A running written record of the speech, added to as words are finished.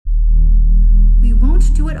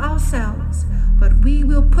it ourselves, but we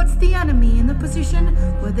will put the enemy in the position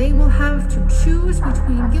where they will have to choose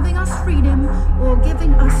between giving us freedom or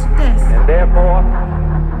giving us death. And therefore,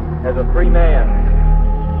 as a free man,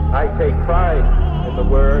 I take pride in the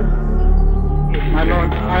word. My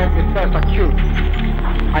Lord, I am the first accused.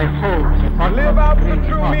 I hold that Live out the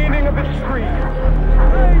true meaning of its creed.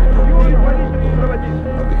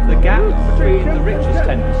 The gap between the richest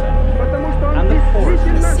 10% and the poorest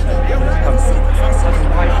 10% has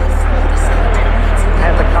widened.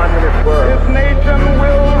 And the communist world. This nation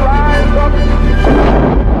will rise up.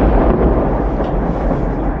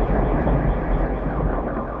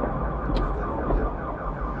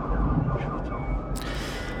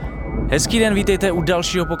 Hezký den, vítejte u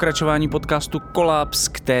dalšího pokračování podcastu Kolaps,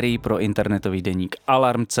 který pro internetový deník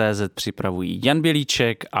Alarm.cz připravují Jan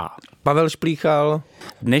Bělíček a Pavel Šplíchal.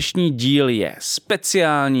 Dnešní díl je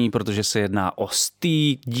speciální, protože se jedná o 100.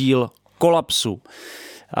 díl Kolapsu.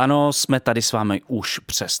 Ano, jsme tady s vámi už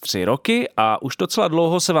přes 3 roky a už docela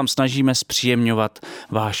dlouho se vám snažíme zpříjemňovat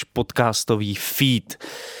váš podcastový feed.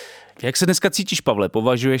 Jak se dneska cítíš, Pavle?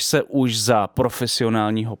 Považuješ se už za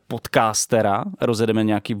profesionálního podcastera? Rozjedeme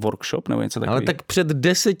nějaký workshop nebo něco takového? Ale tak před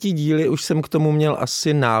 10 díly už jsem k tomu měl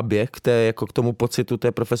asi náběh, k tomu pocitu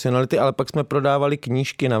té profesionality, ale pak jsme prodávali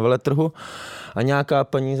knížky na veletrhu a nějaká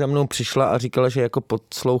paní za mnou přišla a říkala, že jako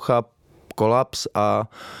poslouchá Kolaps a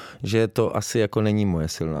že to asi jako není moje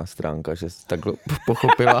silná stránka, že jsi takhle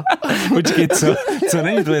pochopila. Počkej, co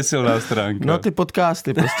není tvoje silná stránka? No ty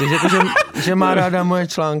podcasty prostě, že má ráda moje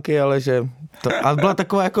články, ale že to, a byla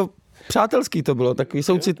taková jako přátelský to bylo, takový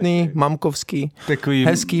soucitný, mamkovský, takový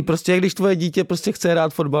hezký, prostě když tvoje dítě prostě chce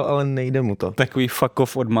hrát fotbal, ale nejde mu to. Takový fuck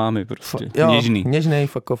off od mámy prostě, jo, něžný. Něžnej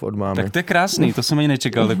fuck off od mámy. Tak to je krásný, to jsem ani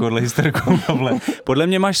nečekal, takovouhle historku, Pavle. Podle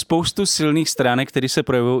mě máš spoustu silných stránek, které se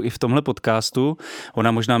projevují i v tomhle podcastu.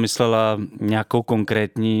 Ona možná myslela nějakou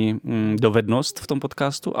konkrétní dovednost v tom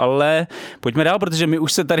podcastu, ale pojďme dál, protože my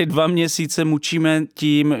už se tady 2 měsíce mučíme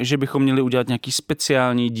tím, že bychom měli udělat nějaký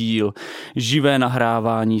speciální díl, živé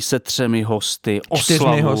nahrávání se 3 hosty,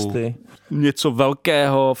 oslavu, 4 hosty. Něco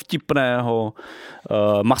velkého, vtipného,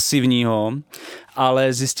 masivního,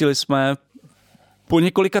 ale zjistili jsme po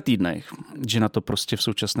několika týdnech, že na to prostě v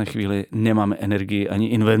současné chvíli nemáme energii ani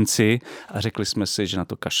invenci a řekli jsme si, že na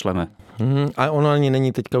to kašleme. A ono ani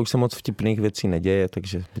není, teďka už se moc vtipných věcí neděje,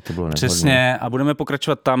 takže by to bylo nevhodné. Přesně, a budeme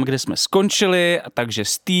pokračovat tam, kde jsme skončili, takže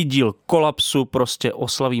 100. díl Kolapsu prostě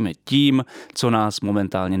oslavíme tím, co nás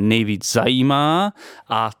momentálně nejvíc zajímá,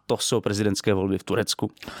 a to jsou prezidentské volby v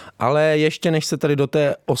Turecku. Ale ještě než se tady do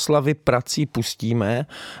té oslavy prací pustíme,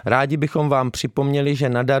 rádi bychom vám připomněli, že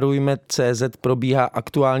na Darujme.cz probíhá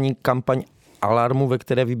aktuální kampaň Alarmu, ve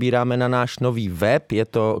které vybíráme na náš nový web. Je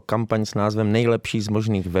to kampaň s názvem Nejlepší z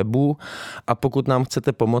možných webů a pokud nám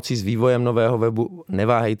chcete pomoci s vývojem nového webu,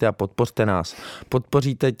 neváhejte a podpořte nás.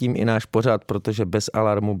 Podpoříte tím i náš pořad, protože bez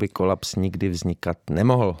Alarmu by Kolaps nikdy vznikat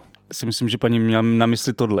nemohl. Si myslím, že paní měla na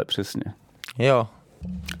mysli tohle přesně. Jo.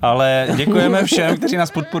 Ale děkujeme všem, kteří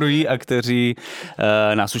nás podporují a kteří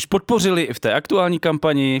nás už podpořili i v té aktuální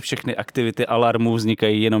kampani. Všechny aktivity Alarmu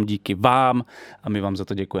vznikají jenom díky vám a my vám za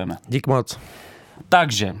to děkujeme. Dík moc.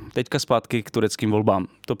 Takže, teďka zpátky k tureckým volbám.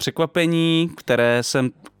 To překvapení, které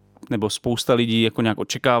nebo spousta lidí jako nějak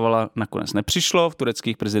očekávala, nakonec nepřišlo v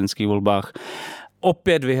tureckých prezidentských volbách.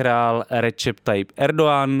 Opět vyhrál Recep Tayyip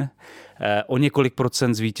Erdoğan, o několik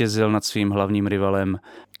procent zvítězil nad svým hlavním rivalem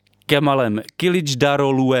Kemalem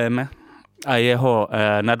Kılıçdaroğluem a jeho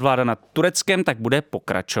nadvláda nad Tureckem tak bude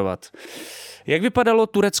pokračovat. Jak vypadalo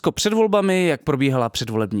Turecko před volbami, jak probíhala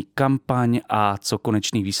předvolební kampaň a co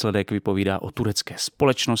konečný výsledek vypovídá o turecké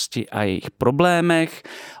společnosti a jejich problémech,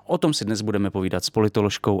 o tom si dnes budeme povídat s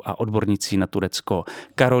politoložkou a odbornicí na Turecko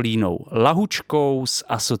Karolínou Lahučkou z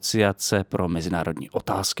Asociace pro mezinárodní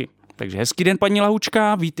otázky. Takže hezký den, paní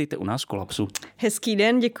Lahučká, vítejte u nás v Kolapsu. Hezký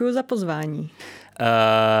den, děkuji za pozvání.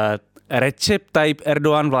 Recep Tayyip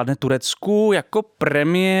Erdoğan vládne Turecku jako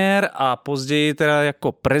premiér a později teda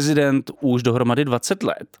jako prezident už dohromady 20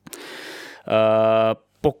 let.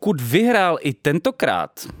 Pokud vyhrál i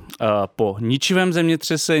tentokrát po ničivém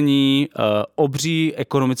zemětřesení, obří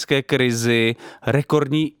ekonomické krizi,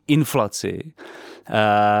 rekordní inflaci,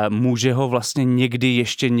 může ho vlastně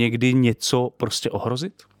někdy něco prostě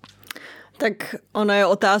ohrozit? Tak ona je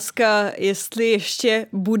otázka, jestli ještě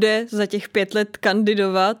bude za těch 5 let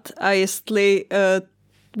kandidovat a jestli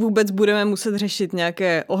vůbec budeme muset řešit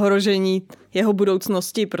nějaké ohrožení jeho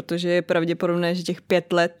budoucnosti, protože je pravděpodobné, že těch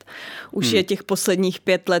 5 let už je těch posledních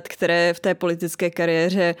 5 let, které v té politické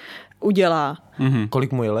kariéře udělá.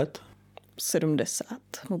 Kolik mu je let? 70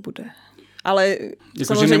 mu bude. Ale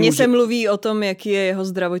samozřejmě se mluví o tom, jaký je jeho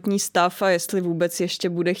zdravotní stav a jestli vůbec ještě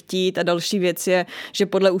bude chtít. A další věc je, že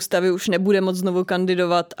podle ústavy už nebude moc znovu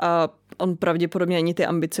kandidovat a on pravděpodobně ani ty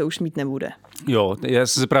ambice už mít nebude. Jo, já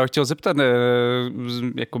jsem se právě chtěl zeptat,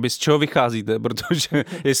 jakoby z čeho vycházíte, protože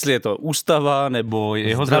jestli je to ústava, nebo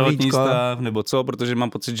jeho zdravotní stav, nebo co, protože mám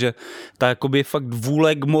pocit, že ta jakoby fakt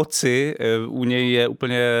vůle k moci u něj je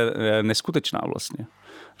úplně neskutečná vlastně.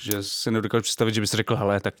 Že si nedokážu představit, že bys řekl,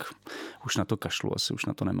 hele, tak už na to kašlu, asi už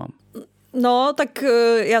na to nemám. No, tak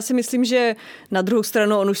já si myslím, že na druhou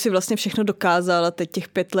stranu on už si vlastně všechno dokázal a teď těch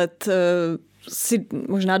 5 let si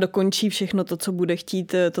možná dokončí všechno to, co bude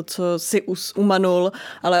chtít, to, co si umanul,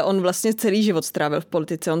 ale on vlastně celý život strávil v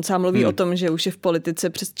politice. On sám mluví o tom, že už je v politice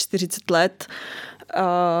přes 40 let.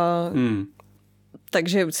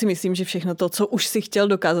 Takže si myslím, že všechno to, co už si chtěl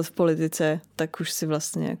dokázat v politice, tak už si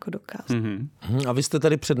vlastně jako dokázal. A vy jste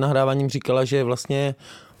tady před nahráváním říkala, že vlastně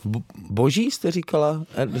boží jste říkala,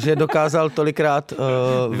 že dokázal tolikrát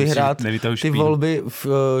vyhrát ty volby. V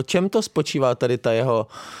čem to spočívá tady ta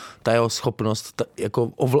jeho schopnost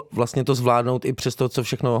jako vlastně to zvládnout i přes to, co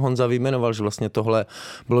všechno Honza vyjmenoval, že vlastně tohle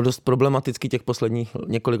bylo dost problematický těch posledních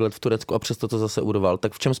několik let v Turecku a přesto to zase udoval.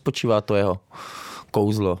 Tak v čem spočívá to jeho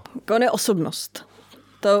kouzlo? On je osobnost.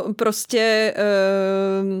 To prostě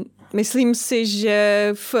myslím si, že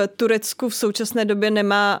v Turecku v současné době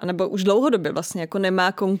nemá, nebo už dlouhodobě vlastně jako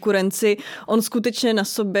nemá konkurenci. On skutečně na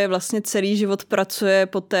sobě vlastně celý život pracuje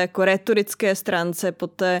po té jako rétorické stránce, po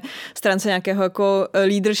té stránce nějakého jako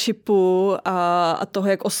leadershipu a toho,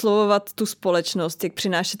 jak oslovovat tu společnost, jak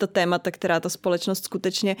přinášet ta témata, která ta společnost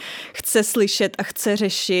skutečně chce slyšet a chce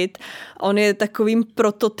řešit. On je takovým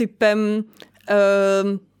prototypem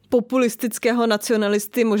populistického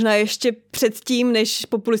nacionalisty, možná ještě předtím, než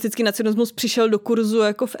populistický nacionalismus přišel do kurzu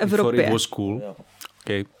jako v Evropě.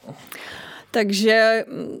 Okay. Takže...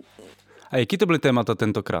 A jaký to byly témata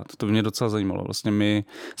tentokrát? To by mě docela zajímalo. Vlastně my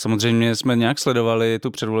samozřejmě jsme nějak sledovali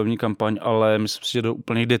tu předvolební kampaň, ale myslím si, že do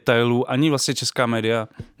úplných detailů ani vlastně česká média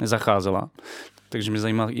nezacházela. Takže mě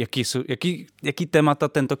zajímá, jaký témata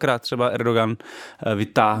tentokrát třeba Erdogan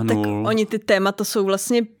vytáhnul. Tak oni ty témata jsou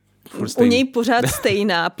vlastně u něj pořád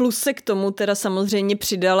stejná, plus se k tomu teda samozřejmě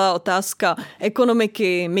přidala otázka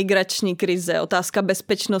ekonomiky, migrační krize, otázka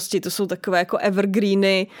bezpečnosti, to jsou takové jako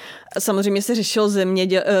evergreeny. Samozřejmě se řešilo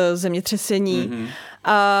zemětřesení.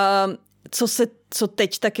 A co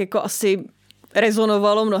teď tak jako asi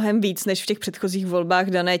rezonovalo mnohem víc než v těch předchozích volbách,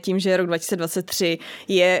 dané tím, že rok 2023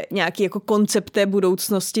 je nějaký jako koncept té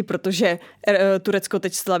budoucnosti, protože Turecko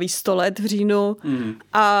teď slaví 100 let v říjnu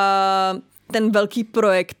a ten velký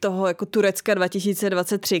projekt toho jako Turecka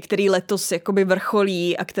 2023, který letos jakoby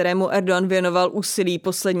vrcholí a kterému Erdoğan věnoval úsilí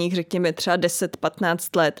posledních, řekněme, třeba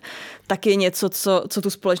 10-15 let, tak je něco, co tu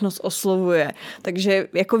společnost oslovuje. Takže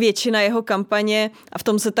jako většina jeho kampaně, a v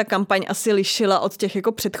tom se ta kampaň asi lišila od těch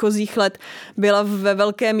jako předchozích let, byla ve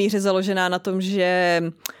velké míře založená na tom, že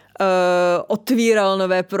otvíral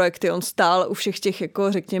nové projekty. On stál u všech těch,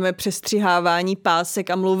 jako řekněme, přestřihávání pásek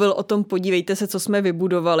a mluvil o tom, podívejte se, co jsme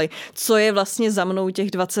vybudovali, co je vlastně za mnou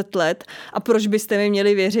těch 20 let a proč byste mi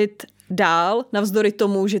měli věřit dál, navzdory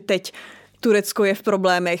tomu, že teď Turecko je v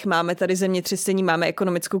problémech, máme tady zemětřesení, máme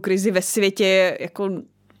ekonomickou krizi ve světě, jako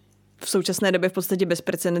v současné době v podstatě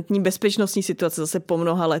bezprecedentní bezpečnostní situace zase po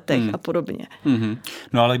mnoha letech a podobně.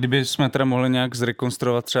 No ale kdyby jsme teda mohli nějak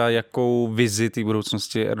zrekonstruovat třeba jakou vizi té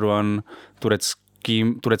budoucnosti Erdoğan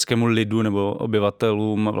tureckému lidu nebo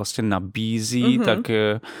obyvatelům vlastně nabízí, tak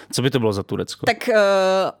co by to bylo za Turecko? Tak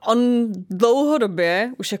on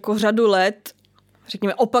dlouhodobě, už jako řadu let,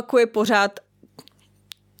 řekněme, opakuje pořád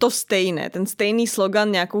to stejné, ten stejný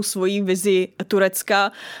slogan, nějakou svoji vizi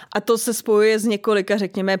Turecka a to se spojuje s několika,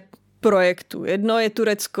 řekněme, projektů. Jedno je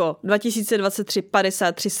Turecko 2023,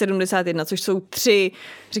 53, 71, což jsou 3,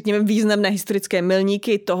 řekněme, významné historické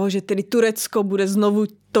milníky toho, že tedy Turecko bude znovu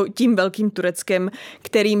tím velkým Tureckem,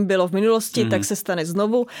 kterým bylo v minulosti, tak se stane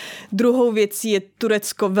znovu. Druhou věcí je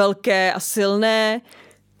Turecko velké a silné,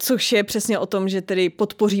 což je přesně o tom, že tedy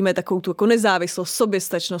podpoříme takovou tu jako nezávislost,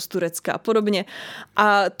 soběstačnost Turecka a podobně.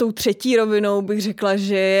 A tou třetí rovinou bych řekla,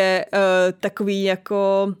 že je takový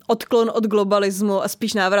jako odklon od globalismu a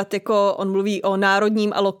spíš návrat, jako on mluví o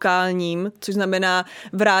národním a lokálním, což znamená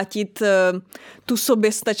vrátit tu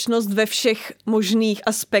soběstačnost ve všech možných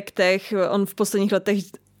aspektech. On v posledních letech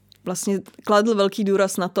vlastně kladl velký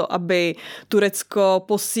důraz na to, aby Turecko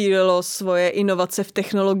posílilo svoje inovace v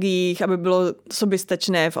technologiích, aby bylo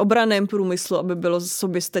soběstačné v obranném průmyslu, aby bylo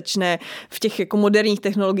soběstačné v těch jako moderních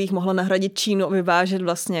technologiích, mohlo nahradit Čínu a vyvážet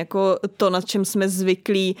vlastně jako to, na čem jsme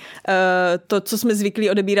zvyklí, to, co jsme zvyklí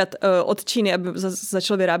odebírat od Číny, aby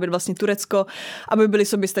začalo vyrábět vlastně Turecko, aby byli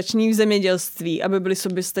soběstační v zemědělství, aby byli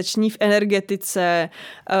soběstační v energetice,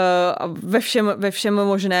 ve všem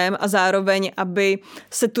možném a zároveň, aby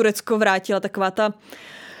se Turecko vrátila taková ta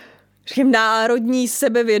národní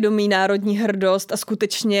sebevědomí, národní hrdost a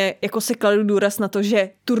skutečně jako se kladl důraz na to, že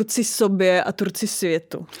Turci sobě a Turci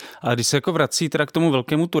světu. A když se jako vrací teda k tomu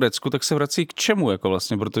velkému Turecku, tak se vrací k čemu jako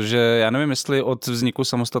vlastně, protože já nevím, jestli od vzniku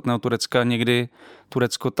samostatného Turecka někdy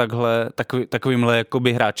Turecko takovýmhle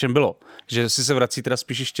jakoby hráčem bylo. Že si se vrací teda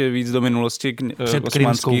spíš ještě víc do minulosti k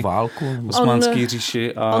osmanský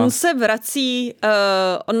říši. On se vrací,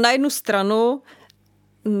 on na jednu stranu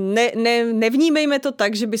nevnímejme to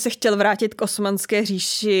tak, že by se chtěl vrátit k osmanské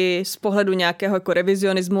říši z pohledu nějakého jako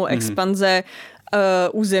revizionismu, expanze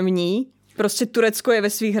územní. Prostě Turecko je ve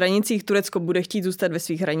svých hranicích, Turecko bude chtít zůstat ve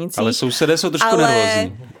svých hranicích. Ale sousedé jsou trošku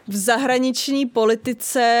nervózní. V zahraniční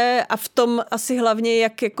politice a v tom asi hlavně,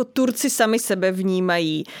 jak jako Turci sami sebe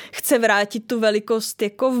vnímají, chce vrátit tu velikost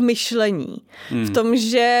jako v myšlení. V tom,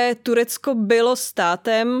 že Turecko bylo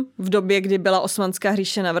státem v době, kdy byla osmanská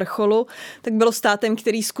říše na vrcholu, tak bylo státem,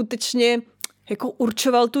 který skutečně jako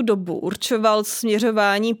určoval tu dobu, určoval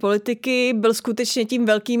směřování politiky, byl skutečně tím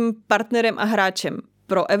velkým partnerem a hráčem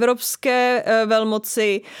pro evropské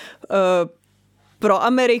velmoci, pro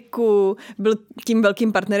Ameriku, byl tím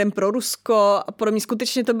velkým partnerem pro Rusko a podobně.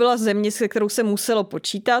 Skutečně to byla země, se kterou se muselo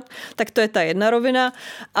počítat, tak to je ta jedna rovina.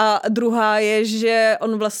 A druhá je, že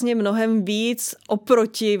on vlastně mnohem víc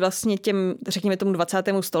oproti vlastně těm, řekněme tomu 20.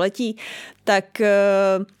 století, tak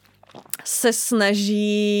se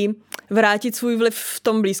snaží vrátit svůj vliv v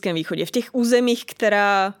tom Blízkém východě. V těch územích,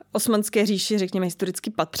 která osmanské říši, řekněme, historicky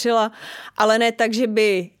patřila, ale ne tak, že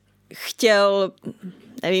by chtěl,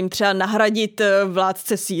 nevím, třeba nahradit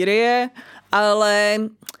vládce Sýrie, ale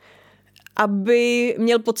aby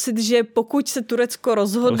měl pocit, že pokud se Turecko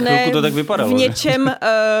rozhodne to tak vypadalo, v něčem...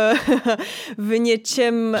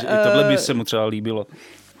 Že i tohle by se mu třeba líbilo.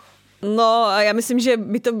 No a já myslím, že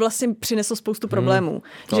by to vlastně přineslo spoustu problémů.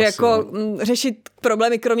 Že jako řešit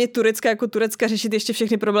problémy kromě Turecka jako Turecka, řešit ještě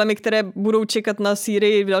všechny problémy, které budou čekat na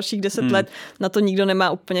Sýrii v dalších 10 let, na to nikdo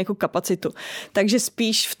nemá úplně jako kapacitu. Takže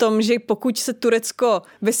spíš v tom, že pokud se Turecko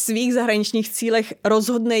ve svých zahraničních cílech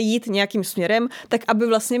rozhodne jít nějakým směrem, tak aby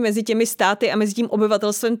vlastně mezi těmi státy a mezi tím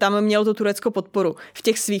obyvatelstvem tam mělo to Turecko podporu v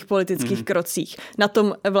těch svých politických krocích, na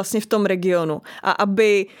tom vlastně v tom regionu. A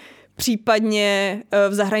aby případně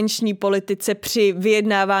v zahraniční politice při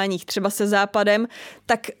vyjednáváních třeba se Západem,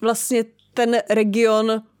 tak vlastně ten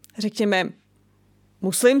region, řekněme,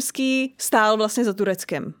 muslimský, stál vlastně za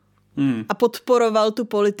Tureckem. A podporoval tu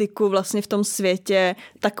politiku vlastně v tom světě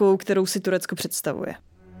takovou, kterou si Turecko představuje.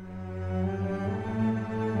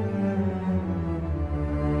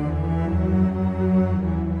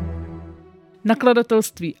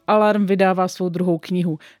 Nakladatelství Alarm vydává svou druhou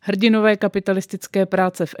knihu. Hrdinové kapitalistické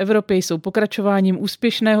práce v Evropě jsou pokračováním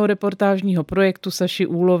úspěšného reportážního projektu Saši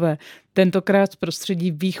Úlové. Tentokrát z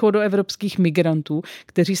prostředí východoevropských migrantů,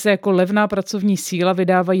 kteří se jako levná pracovní síla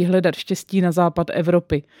vydávají hledat štěstí na západ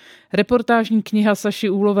Evropy. Reportážní kniha Saši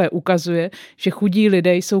Úlové ukazuje, že chudí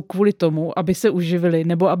lidé jsou kvůli tomu, aby se uživili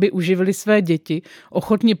nebo aby uživili své děti,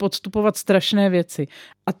 ochotni podstupovat strašné věci.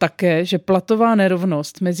 A také, že platová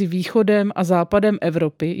nerovnost mezi východem a západem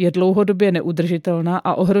Evropy je dlouhodobě neudržitelná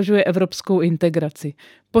a ohrožuje evropskou integraci.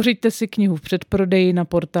 Pořiďte si knihu v předprodeji na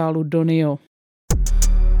portálu Donio.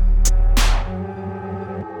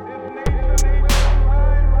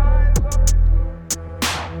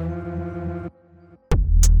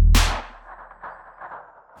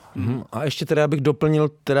 A ještě teda bych doplnil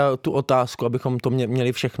teda tu otázku, abychom to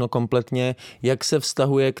měli všechno kompletně, jak se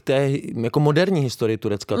vztahuje k té jako moderní historii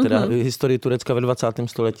Turecka, teda historii Turecka ve 20.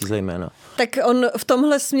 století zejména. Tak on v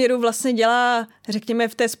tomhle směru vlastně dělá, řekněme,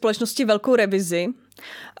 v té společnosti velkou revizi.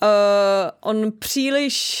 On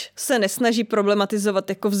příliš se nesnaží problematizovat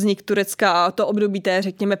jako vznik Turecka a to období té,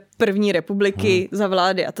 řekněme, první republiky za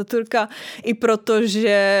vlády Atatürka, i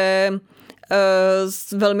protože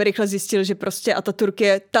velmi rychle zjistil, že prostě Atatürk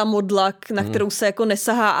je ta modla, na kterou se jako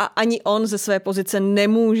nesahá a ani on ze své pozice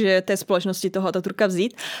nemůže té společnosti toho Atatürka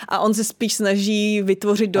vzít a on se spíš snaží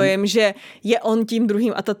vytvořit dojem, že je on tím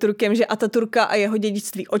druhým Atatürkem, že Atatürka a jeho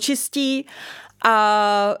dědictví očistí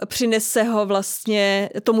a přinese ho vlastně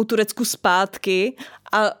tomu Turecku zpátky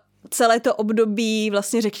a celé to období,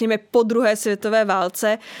 vlastně řekněme po druhé světové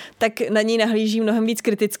válce, tak na něj nahlíží mnohem víc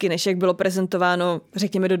kriticky, než jak bylo prezentováno,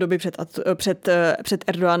 řekněme, do doby před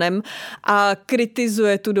Erdoğanem a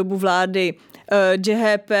kritizuje tu dobu vlády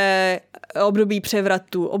CHP, období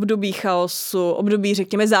převratu, období chaosu, období,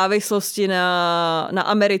 řekněme, závislosti na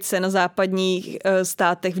Americe, na západních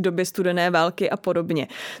státech v době studené války a podobně.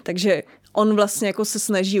 Takže on vlastně jako se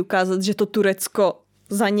snaží ukázat, že to Turecko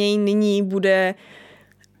za něj nyní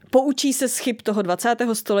poučí se z chyb toho 20.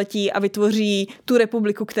 století a vytvoří tu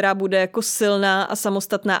republiku, která bude jako silná a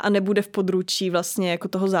samostatná a nebude v područí vlastně jako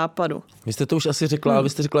toho západu. Vy jste to už asi řekla, ale vy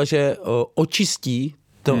jste řekla, že očistí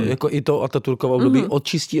to, jako i to Atatürkovo období,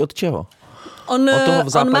 očistí od čeho? On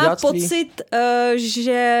má pocit,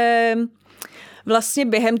 že vlastně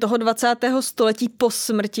během toho 20. století po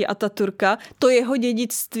smrti Atatürka to jeho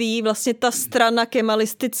dědictví vlastně ta strana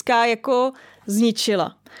kemalistická jako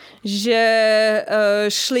zničila. Že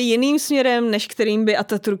šli jiným směrem, než kterým by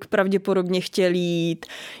Atatürk pravděpodobně chtěl jít.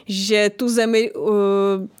 Že tu zemi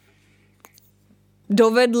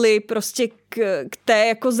dovedli prostě k té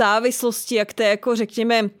jako závislosti a k té jako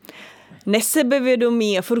řekněme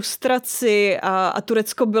nesebevědomí a frustraci a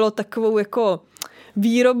Turecko bylo takovou jako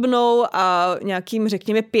výrobnou a nějakým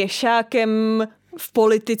řekněme pěšákem v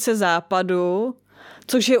politice západu,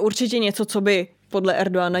 což je určitě něco, co by podle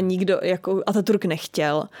Erdoğana nikdo jako Atatürk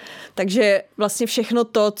nechtěl. Takže vlastně všechno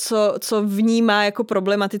to, co vnímá jako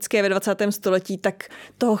problematické ve 20. století, tak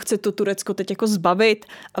toho chce to Turecko teď jako zbavit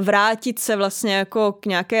a vrátit se vlastně jako k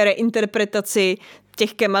nějaké reinterpretaci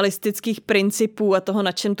těch kemalistických principů a toho,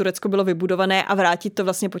 na čem Turecko bylo vybudované a vrátit to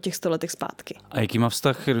vlastně po těch 100 letech zpátky. A jaký má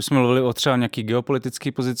vztah, když jsme mluvili o třeba nějaký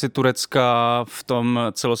geopolitické pozici Turecka v tom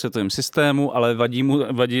celosvětovém systému, ale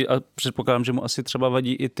vadí a předpokládám, že mu asi třeba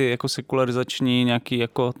vadí i ty jako sekularizační nějaký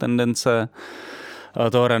jako tendence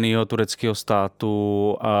toho raného tureckého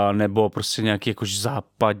státu a nebo prostě nějaký jakož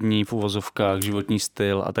západní v uvozovkách životní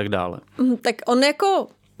styl a tak dále. Tak on jako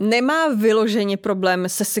nemá vyloženě problém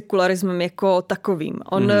se sekularismem jako takovým.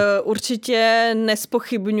 On určitě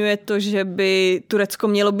nespochybňuje to, že by Turecko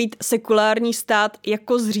mělo být sekulární stát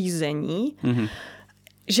jako zřízení,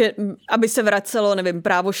 že aby se vracelo, nevím,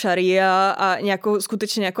 právo šaria a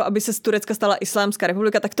skutečně jako aby se z Turecka stala islámská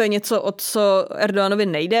republika, tak to je něco, o co Erdoganovi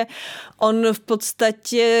nejde. On v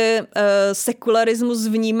podstatě sekularismus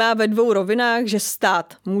vnímá ve dvou rovinách, že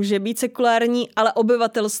stát může být sekulární, ale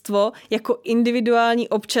obyvatelstvo jako individuální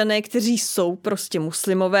občané, kteří jsou prostě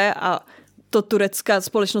muslimové a to turecká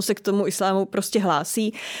společnost se k tomu islámu prostě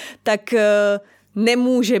hlásí, tak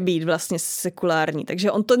nemůže být vlastně sekulární.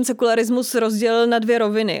 Takže on ten sekularismus rozdělil na dvě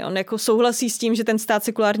roviny. On jako souhlasí s tím, že ten stát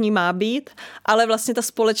sekulární má být, ale vlastně ta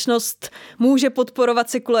společnost může podporovat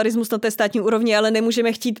sekularismus na té státní úrovni, ale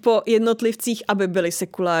nemůžeme chtít po jednotlivcích, aby byli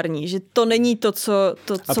sekulární. Že to není to, co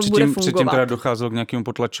bude fungovat. Předtím teda docházelo k nějakému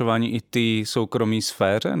potlačování i té soukromé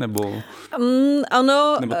sféře? Nebo...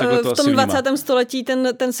 Ano, nebo v tom 20. století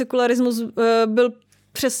ten sekularismus byl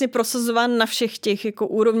přesně prosazován na všech těch jako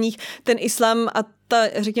úrovních. Ten islám a ta,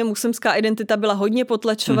 řekněme, muslimská identita byla hodně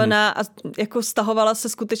potlačovaná a jako stahovala se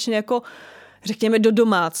skutečně jako, řekněme, do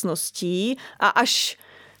domácností a až,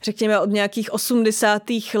 řekněme, od nějakých 80.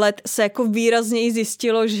 let se jako výrazněji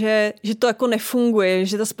zjistilo, že to jako nefunguje,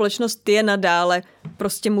 že ta společnost je nadále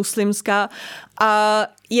prostě muslimská a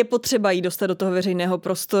je potřeba jí dostat do toho veřejného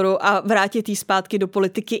prostoru a vrátit jí zpátky do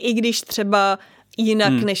politiky, i když třeba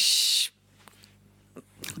jinak než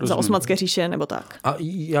za Osmanské říše nebo tak. A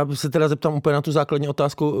já se teda zeptám úplně na tu základní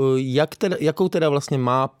otázku, jakou teda vlastně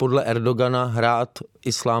má podle Erdogana hrát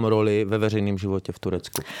islám roli ve veřejném životě v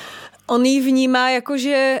Turecku? On ji vnímá jako,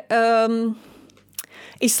 že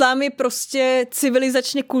islám je prostě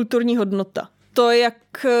civilizačně kulturní hodnota. To,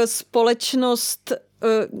 jak společnost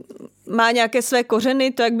má nějaké své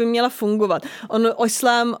kořeny, to, jak by měla fungovat. On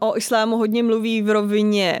o islámu hodně mluví v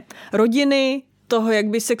rovině rodiny, toho, jak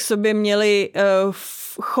by se k sobě měli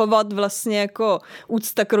chovat vlastně jako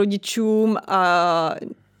úcta k rodičům a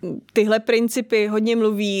tyhle principy. Hodně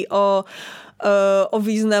mluví o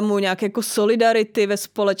významu nějaké jako solidarity ve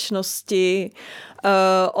společnosti,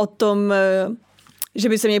 o tom, že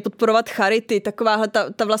by se měly podporovat charity, takováhle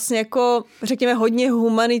ta vlastně jako, řekněme, hodně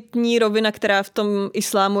humanitní rovina, která v tom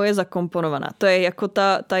islámu je zakomponovaná. To je jako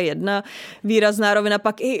ta jedna výrazná rovina,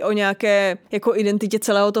 pak i o nějaké jako identitě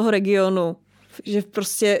celého toho regionu. Že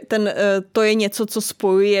prostě to je něco, co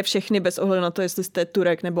spojuje všechny bez ohledu na to, jestli jste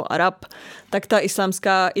Turek nebo Arab, tak ta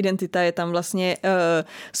islámská identita je tam vlastně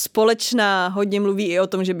společná. Hodně mluví i o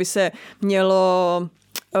tom, že by se mělo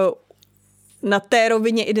na té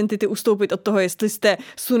rovině identity ustoupit od toho, jestli jste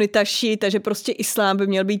sunita, šíita, že prostě islám by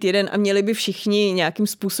měl být jeden a měli by všichni nějakým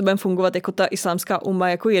způsobem fungovat jako ta islámská umma,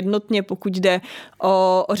 jako jednotně, pokud jde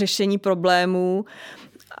o řešení problémů.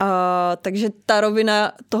 Takže ta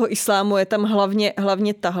rovina toho islámu je tam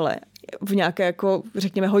hlavně tahle. V nějaké, jako,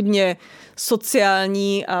 řekněme, hodně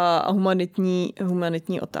sociální a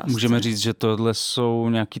humanitní otázce. Můžeme říct, že tohle jsou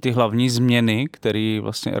nějaký ty hlavní změny, který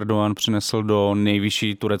vlastně Erdoğan přinesl do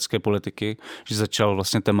nejvyšší turecké politiky, že začal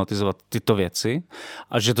vlastně tematizovat tyto věci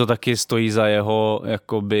a že to taky stojí za jeho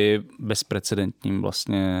jakoby bezprecedentním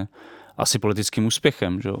vlastně asi politickým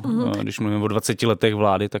úspěchem, že? Když mluvíme o 20 letech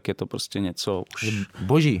vlády, tak je to prostě něco už...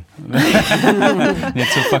 Boží.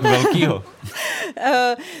 Něco fakt velkýho.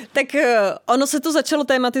 Tak ono se to začalo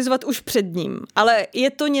tématizovat už před ním, ale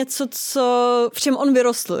je to něco, v čem on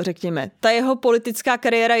vyrostl, řekněme. Ta jeho politická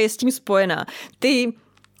kariéra je s tím spojená. Ty,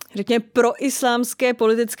 řekněme, proislámské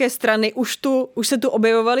politické strany už se tu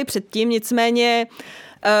objevovaly předtím, nicméně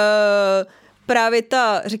právě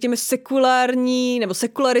ta, řekněme, sekulární nebo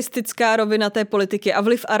sekularistická rovina té politiky a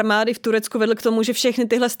vliv armády v Turecku vedl k tomu, že všechny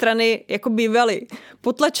tyhle strany jako bývaly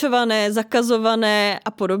potlačované, zakazované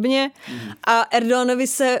a podobně. A Erdoganovi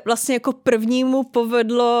se vlastně jako prvnímu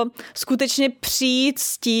povedlo skutečně přijít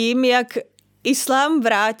s tím, jak islám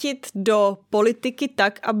vrátit do politiky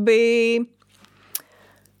tak, aby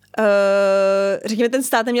řekněme, ten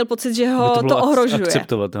stát neměl pocit, že ho to ohrožuje.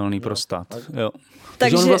 Akceptovatelný pro stát. Jo.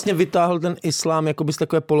 Takže on vlastně vytáhl ten islám jakoby z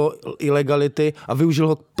takové poloilegality a využil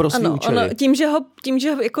ho pro svý účely. Ano, tím, že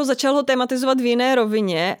jako začal ho tematizovat v jiné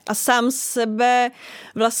rovině a sám sebe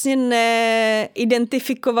vlastně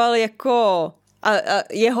neidentifikoval jako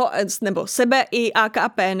nebo sebe i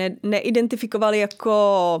AKP neidentifikoval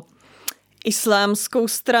jako islámskou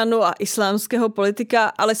stranu a islámského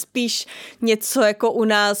politika, ale spíš něco jako u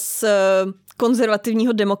nás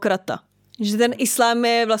konzervativního demokrata. Že ten islám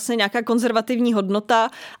je vlastně nějaká konzervativní hodnota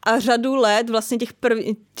a řadu let, vlastně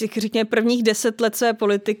těch řekněme, prvních 10 let své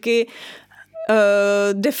politiky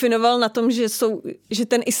definoval na tom, že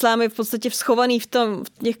ten islám je v podstatě schovaný v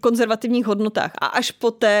těch konzervativních hodnotách. A až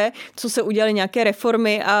poté, co se udělaly nějaké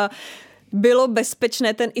reformy a bylo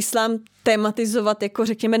bezpečné ten islám tematizovat jako,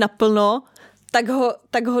 řekněme, naplno,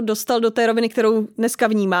 tak ho dostal do té roviny, kterou dneska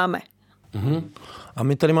vnímáme. A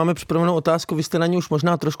my tady máme připravenou otázku, vy jste na ní už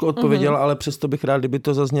možná trošku odpověděla, ale přesto bych rád, kdyby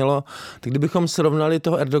to zaznělo. Tak kdybychom srovnali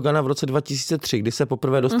toho Erdogana v roce 2003, kdy se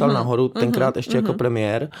poprvé dostal nahoru, tenkrát ještě jako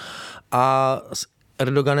premiér, a s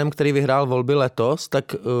Erdoganem, který vyhrál volby letos,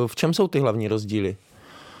 tak v čem jsou ty hlavní rozdíly?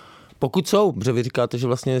 Pokud jsou, protože vy říkáte, že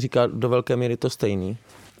vlastně říká do velké míry to stejný.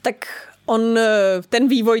 Tak ten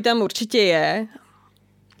vývoj tam určitě je.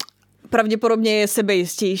 Pravděpodobně je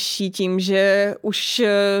sebejistější tím, že už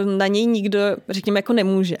na něj nikdo, řekněme, jako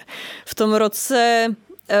nemůže. V tom roce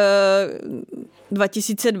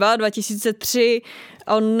 2002, 2003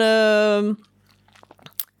 on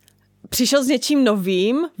přišel s něčím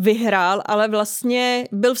novým, vyhrál, ale vlastně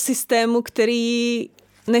byl v systému, který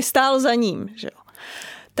nestál za ním, že jo.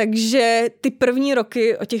 Takže ty první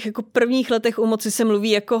roky, o těch jako prvních letech u moci se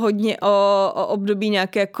mluví jako hodně o období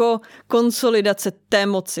nějaké jako konsolidace té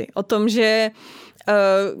moci. O tom, že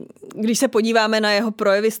když se podíváme na jeho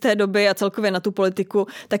projevy z té doby a celkově na tu politiku,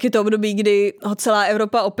 tak je to období, kdy ho celá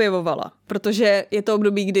Evropa opěvovala. Protože je to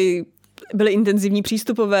období, kdy byly intenzivní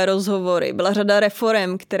přístupové rozhovory, byla řada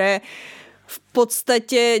reforem, které v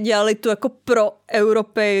podstatě dělali tu jako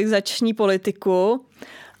proeuropeizační politiku,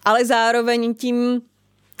 ale zároveň tím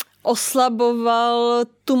oslaboval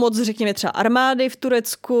tu moc, řekněme, třeba armády v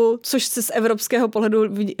Turecku, což se z evropského pohledu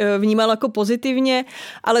vnímalo jako pozitivně,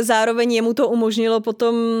 ale zároveň jemu to umožnilo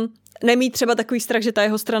potom nemít třeba takový strach, že ta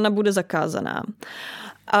jeho strana bude zakázaná.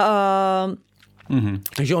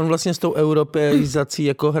 Takže on vlastně s tou europeizací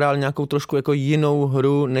jako hrál nějakou trošku jako jinou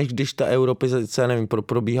hru, než když ta europeizace, nevím,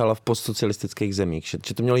 probíhala v postsocialistických zemích,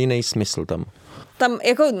 že to mělo jiný smysl tam. Tam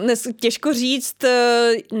jako těžko říct,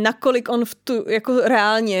 nakolik on jako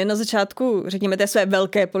reálně na začátku, řekněme, té své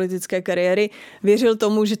velké politické kariéry věřil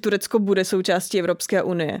tomu, že Turecko bude součástí Evropské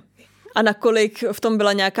unie. A nakolik v tom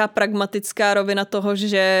byla nějaká pragmatická rovina toho,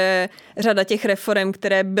 že řada těch reforem,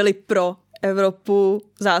 které byly pro Evropu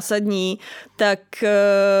zásadní, tak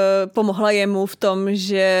pomohla jemu v tom,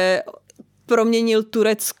 že proměnil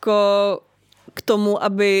Turecko k tomu,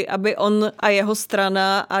 aby on a jeho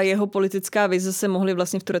strana a jeho politická vize se mohli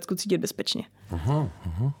vlastně v Turecku cítit bezpečně.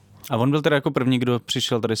 A on byl teda jako první, kdo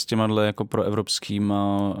přišel tady s těma jako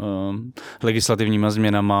proevropskýma legislativníma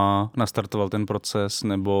změnama, nastartoval ten proces,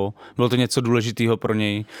 nebo bylo to něco důležitého pro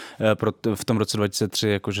něj v tom roce 2003,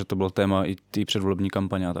 jakože to bylo téma i té předvolební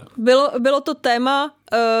kampaně a tak? Bylo to téma,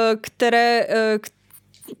 které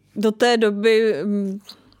do té doby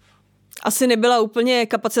asi nebyla úplně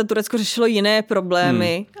kapacita. Turecko řešilo jiné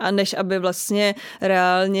problémy, a než aby vlastně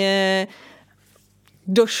reálně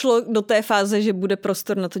došlo do té fáze, že bude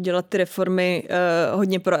prostor na to dělat ty reformy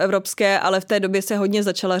hodně proevropské, ale v té době se hodně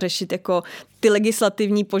začala řešit jako ty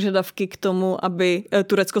legislativní požadavky k tomu, aby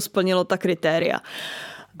Turecko splnilo ta kritéria.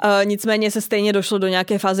 Nicméně se stejně došlo do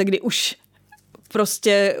nějaké fáze, kdy už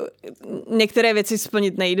prostě některé věci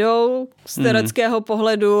splnit nejdou z tureckého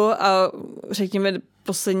pohledu a řekněme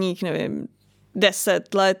posledních,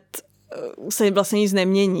 10 let se vlastně nic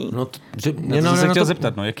nemění. No, já jsem se chtěl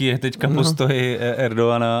zeptat, jaký je teďka postoj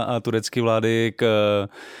Erdoğana a turecké vlády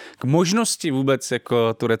k možnosti vůbec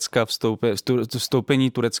jako Turecka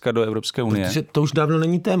vstoupení Turecka do Evropské unie. Protože to už dávno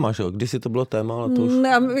není téma, že jo? Kdysi to bylo téma, ale to už...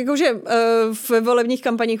 Jakože v volebních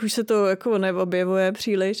kampaních už se to jako neobjevuje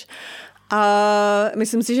příliš. A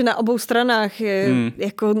myslím si, že na obou stranách je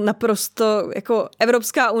jako naprosto, jako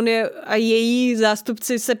Evropská unie a její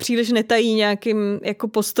zástupci se příliš netají nějakým jako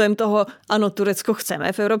postojem toho, ano, Turecko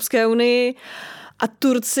chceme v Evropské unii. A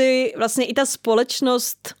Turci, vlastně i ta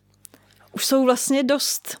společnost už jsou vlastně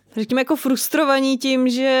dost, řekněme, jako frustrovaní tím,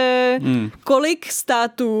 že kolik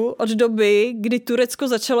států od doby, kdy Turecko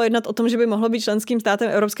začalo jednat o tom, že by mohlo být členským státem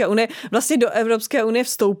Evropské unie, vlastně do Evropské unie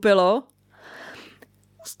vstoupilo.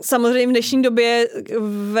 Samozřejmě v dnešní době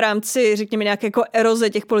v rámci, řekněme, nějaké jako eroze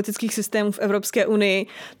těch politických systémů v Evropské unii,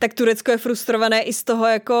 tak Turecko je frustrované i z toho,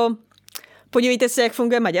 jako podívejte se, jak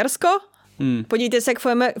funguje Maďarsko, podívejte se, jak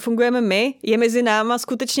fungujeme my, je mezi náma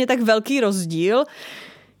skutečně tak velký rozdíl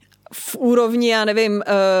v úrovni, já nevím,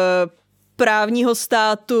 právního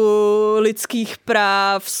státu, lidských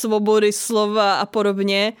práv, svobody slova a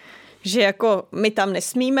podobně, že jako my tam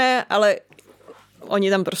nesmíme, ale oni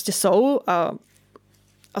tam prostě jsou a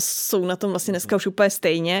jsou na tom vlastně dneska už úplně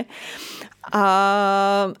stejně.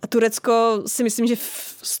 A Turecko si myslím, že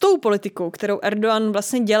s tou politikou, kterou Erdoğan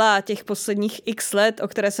vlastně dělá těch posledních x let, o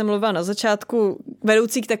které jsem mluvila na začátku,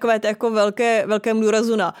 vedoucí k takové jako velkému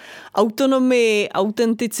důrazu na autonomii,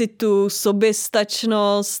 autenticitu,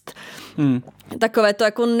 soběstačnost, takové to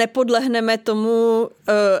jako nepodlehneme tomu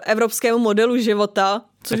evropskému modelu života,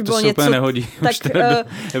 což tak to bylo se něco, úplně nehodí už teda do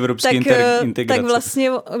evropské integrace. Tak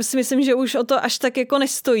vlastně si myslím, že už o to až tak jako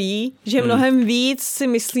nestojí, že mnohem víc si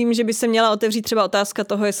myslím, že by se měla otevřít třeba otázka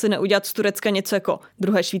toho, jestli neudělat z Turecka něco jako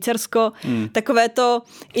druhé Švýcarsko. Takové to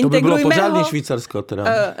integrujme ho. To by bylo pořádně Švýcarsko teda.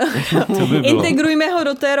 Integrujme ho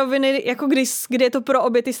do té roviny, jako kdy je to pro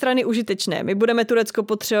obě ty strany užitečné. My budeme Turecko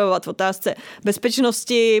potřebovat v otázce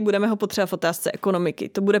bezpečnosti, budeme ho potřebovat v otázce ekonomiky.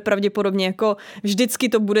 To bude pravděpodobně jako vždycky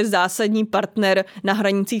to bude zásadní partner na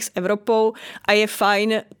hranicích s Evropou a je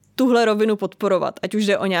fajn tuhle rovinu podporovat. Ať už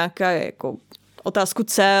jde o nějaké jako otázku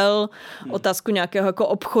cel, otázku nějakého jako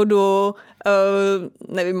obchodu,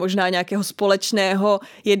 nevím, možná nějakého společného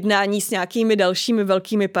jednání s nějakými dalšími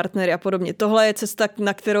velkými partnery a podobně. Tohle je cesta,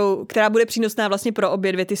 která bude přínosná vlastně pro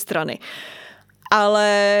obě dvě ty strany.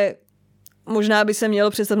 Ale možná by se mělo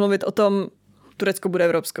přestat mluvit o tom, Turecko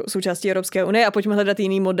bude součástí Evropské unie a pojďme hledat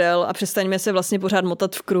jiný model a přestaňme se vlastně pořád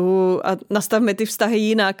motat v kruhu a nastavme ty vztahy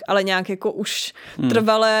jinak, ale nějak jako už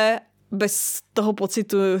trvalé, bez toho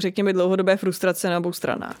pocitu, řekněme, dlouhodobé frustrace na obou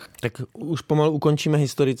stranách. Tak už pomalu ukončíme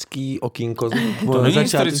historický okýnko. To není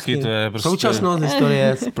historický, to je prostě... Současnost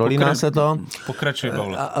historie, prolíná se to. Pokračuje,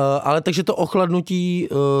 Pavle. Ale takže to ochladnutí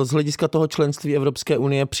z hlediska toho členství Evropské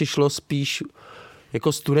unie přišlo spíš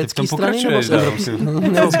jako z turecké strany?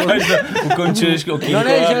 Ukončuješ okýnko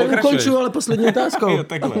a pokračuješ. Ukončuju, ale poslední otázkou. Jo,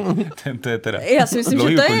 takhle. To je teda já si myslím,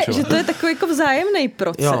 že to je takový jako vzájemný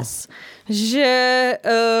proces. Jo. Že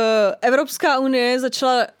Evropská unie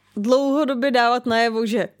začala dlouhodobě dávat najevo,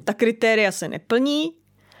 že ta kritéria se neplní.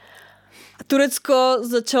 A Turecko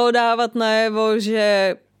začalo dávat najevo,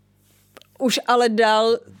 že už ale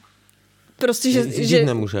dál prostě, že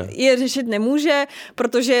je řešit nemůže,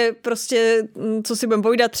 protože prostě, co si budeme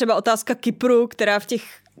povídat, třeba otázka Kypru, která v těch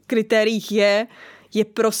kritériích je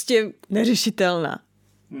prostě neřešitelná.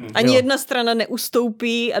 Ani jedna strana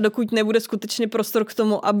neustoupí a dokud nebude skutečně prostor k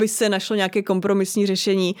tomu, aby se našlo nějaké kompromisní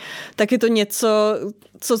řešení, tak je to něco,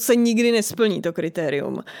 co se nikdy nesplní, to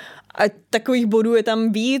kritérium. A takových bodů je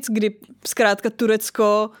tam víc, kdy zkrátka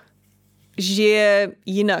Turecko žije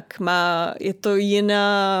jinak. Je to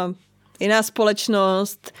jiná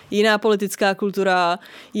společnost, jiná politická kultura,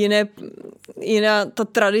 jiná ta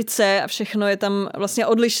tradice a všechno je tam vlastně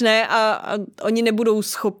odlišné a oni nebudou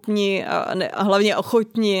schopni a hlavně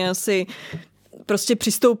ochotni asi prostě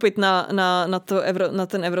přistoupit na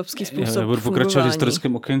ten evropský způsob fungování. Já budu pokračovat v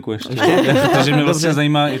historickém okénku ještě. Protože mě vlastně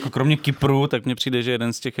zajímá, jako kromě Kypru, tak mně přijde, že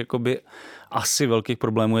jeden z těch jakoby asi velkých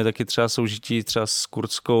problémů je taky třeba soužití třeba s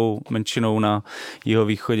kurdskou menšinou na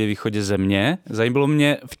jihovýchodě země. Zajímalo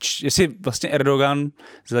mě, jestli vlastně Erdogan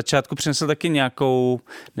z začátku přinesl taky nějakou,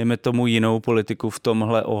 dejme tomu, jinou politiku v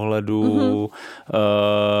tomhle ohledu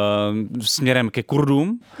směrem ke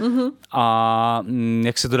Kurdům a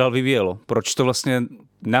jak se to dál vyvíjelo. Proč to vlastně...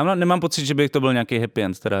 Nemám pocit, že by to byl nějaký happy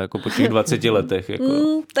end, teda jako po těch 20 letech.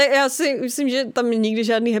 Jako. Já si myslím, že tam nikdy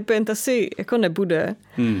žádný happy end asi jako nebude.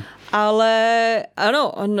 Ale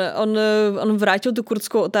ano, on vrátil tu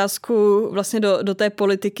kurdskou otázku vlastně do té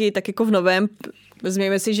politiky tak jako v novém.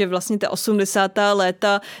 Vezměme si, že vlastně ta 80.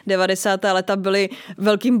 léta, 90. léta byly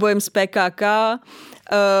velkým bojem s PKK,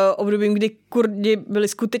 obdobím, kdy Kurdi byli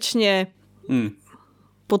skutečně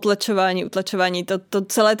utlačování. To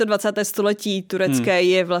celé to 20. století turecké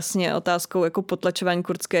je vlastně otázkou jako potlačování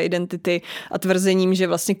kurdské identity a tvrzením, že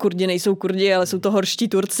vlastně Kurdi nejsou Kurdi, ale jsou to horští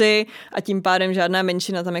Turci a tím pádem žádná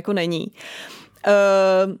menšina tam jako není.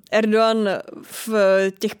 Erdoğan v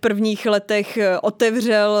těch prvních letech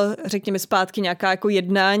otevřel, řekněme, zpátky nějaká jako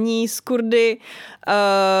jednání s Kurdy.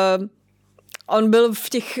 On byl v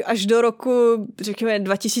těch až do roku, řekněme,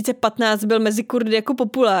 2015 byl mezi Kurdy jako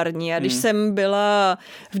populární. A když jsem byla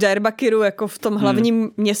v Diyarbakıru, jako v tom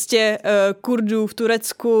hlavním městě Kurdů v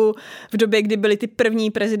Turecku, v době, kdy byly ty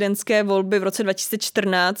první prezidentské volby v roce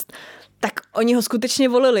 2014, tak oni ho skutečně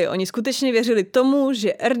volili. Oni skutečně věřili tomu,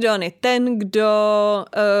 že Erdoğan je ten, kdo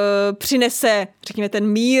přinese, řekněme, ten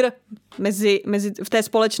mír v té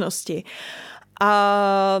společnosti.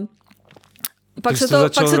 A pak se to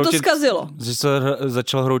zkazilo. Že se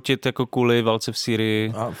začal hroutit jako kvůli válce v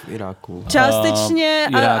Sýrii. A v Iráku. Částečně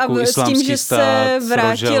Iráku, a s tím, že se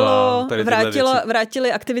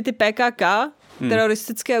vrátily aktivity PKK,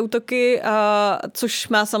 teroristické útoky, což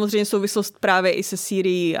má samozřejmě souvislost právě i se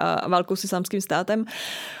Sýrií a válkou s Islámským státem.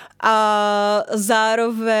 A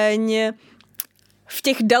zároveň v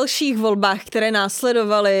těch dalších volbách, které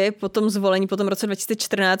následovaly po tom zvolení, po tom roce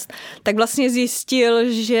 2014, tak vlastně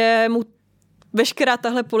zjistil, že mu veškerá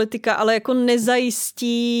tahle politika ale jako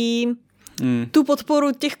nezajistí tu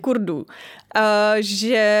podporu těch Kurdů.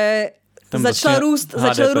 Že začal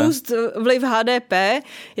růst vliv HDP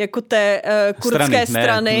jako té kurdské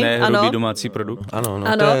strany. Ne hrubý domácí produkt. Ano.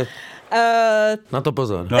 To je... Na to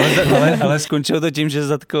pozor. No, ale skončilo to tím, že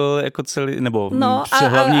zatkl jako celý, nebo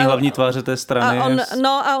hlavní tváře té strany.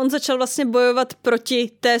 A on začal vlastně bojovat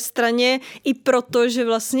proti té straně i proto, že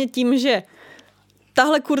vlastně tím, že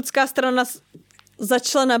tahle kurdská strana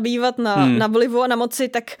začala nabývat na vlivu a na moci,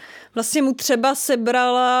 tak vlastně mu třeba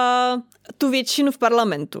sebrala tu většinu v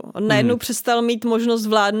parlamentu. On najednou přestal mít možnost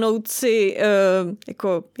vládnout si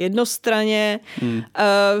jako jednostranně,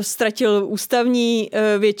 ztratil ústavní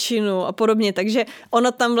většinu a podobně. Takže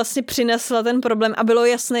ona tam vlastně přinesla ten problém a bylo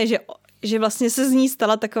jasné, že vlastně se z ní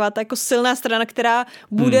stala taková ta jako silná strana, která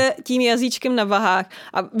bude tím jazyčkem na vahách.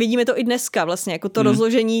 A vidíme to i dneska vlastně, jako to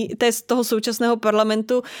rozložení toho současného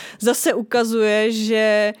parlamentu zase ukazuje,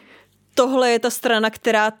 že tohle je ta strana,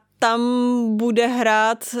 která tam bude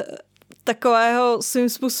hrát takového svým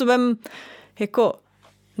způsobem jako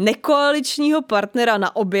nekoaličního partnera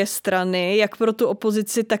na obě strany, jak pro tu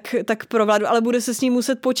opozici, tak pro vládu, ale bude se s ním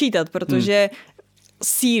muset počítat, protože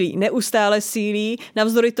neustále sílí,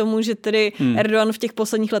 navzdory tomu, že tedy Erdoğan v těch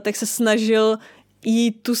posledních letech se snažil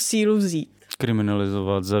jí tu sílu vzít.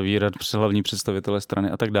 Kriminalizovat, zavírat hlavní představitele strany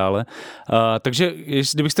a tak dále. Takže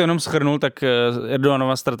kdybych to jenom shrnul, tak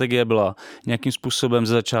Erdoğanova strategie byla nějakým způsobem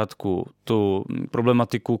ze začátku tu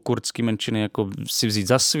problematiku kurdské menšiny jako si vzít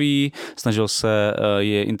za svý, snažil se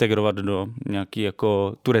je integrovat do nějaký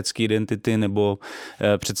jako turecké identity nebo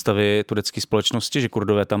představy turecké společnosti, že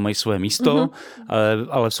Kurdové tam mají své místo,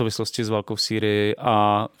 ale v souvislosti s válkou v Sýrii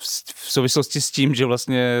a v souvislosti s tím, že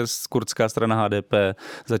vlastně kurdská strana HDP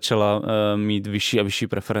začala mít vyšší a vyšší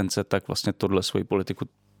preference, tak vlastně tohle svoji politiku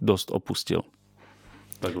dost opustil.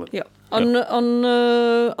 Takhle. Jo.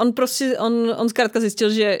 On zkrátka zjistil,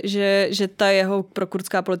 že ta jeho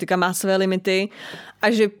prokurdská politika má své limity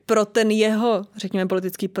a že pro ten jeho, řekněme,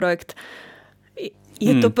 politický projekt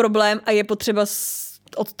je to problém a je potřeba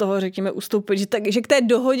od toho, řekněme, ustoupit. Že k té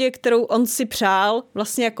dohodě, kterou on si přál,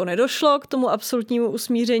 vlastně jako nedošlo k tomu absolutnímu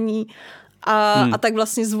usmíření a tak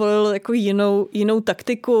vlastně zvolil jako jinou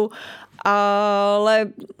taktiku, ale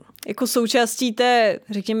jako součástí té,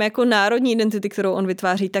 řekněme, jako národní identity, kterou on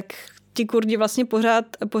vytváří, tak ti Kurdi vlastně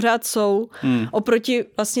pořád jsou oproti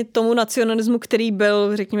vlastně tomu nacionalismu, který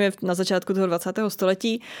byl, řekněme, na začátku toho 20.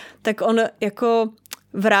 století, tak on jako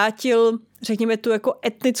vrátil řekněme, tu jako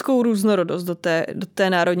etnickou různorodost do té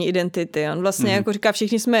národní identity. On vlastně jako říká,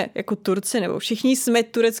 všichni jsme jako Turci, nebo všichni jsme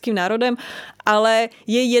tureckým národem, ale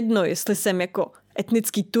je jedno, jestli jsem jako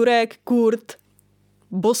etnický Turek, Kurd,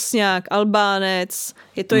 Bosňák, Albánec,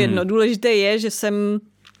 je to jedno. Důležité je,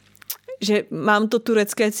 že mám to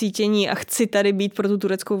turecké cítění a chci tady být pro tu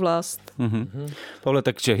tureckou vlast. Pavle,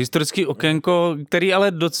 takže historický okénko, který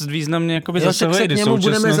ale dost významně jakoby zasahuje do současnosti.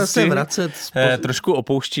 Budeme zase vracet. Trošku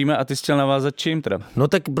opouštíme a ty jsi chtěl navázat čím teda? No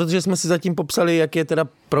tak, protože jsme si zatím popsali, jak je teda,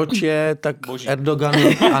 proč je tak boží. Erdogan,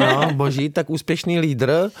 ano, boží, tak úspěšný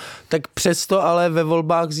lídr, tak přesto ale ve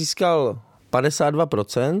volbách získal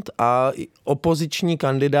 52% a opoziční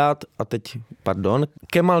kandidát,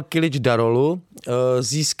 Kemal Kılıçdaroğlu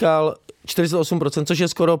získal 48%, což je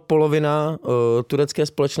skoro polovina turecké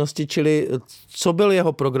společnosti, čili co byl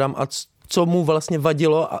jeho program a co mu vlastně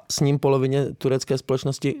vadilo a s ním polovině turecké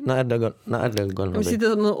společnosti na Erdoganovi. Myslíte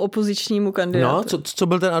tomu opozičnímu kandidátu? No, co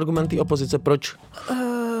byl ten argument té opozice, proč?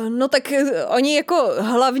 No tak oni jako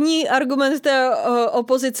hlavní argument té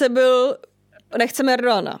opozice byl nechceme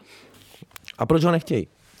Erdoğana. A proč ho nechtějí?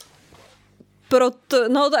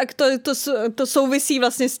 No tak to souvisí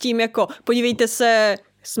vlastně s tím, jako podívejte se,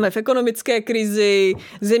 jsme v ekonomické krizi,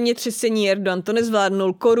 zemětřesení, Erdoğan to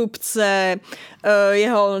nezvládnul, korupce,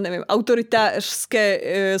 jeho, nevím, autoritářské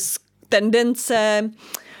tendence.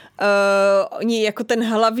 Oni jako ten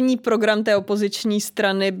hlavní program té opoziční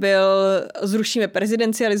strany byl zrušíme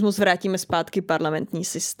prezidencialismus, vrátíme zpátky parlamentní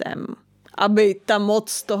systém. Aby ta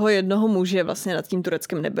moc toho jednoho muže vlastně nad tím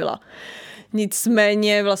Tureckem nebyla.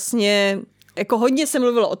 Nicméně vlastně jako hodně se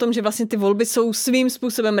mluvilo o tom, že vlastně ty volby jsou svým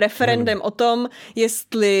způsobem referendem o tom,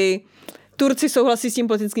 jestli Turci souhlasí s tím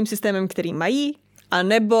politickým systémem, který mají,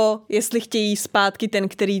 anebo jestli chtějí zpátky ten,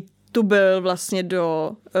 který tu byl vlastně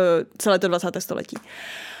do celé to 20. století.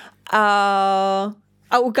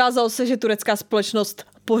 A ukázalo se, že turecká společnost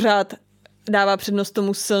pořád dává přednost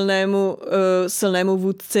tomu silnému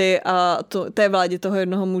vůdci a té vládě toho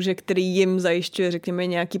jednoho muže, který jim zajišťuje, řekněme,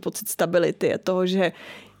 nějaký pocit stability a toho, že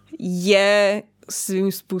je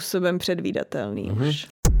svým způsobem předvídatelný už.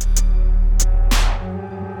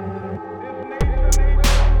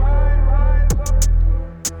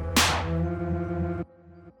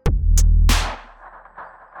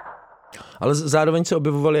 Ale zároveň se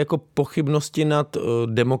objevovaly jako pochybnosti nad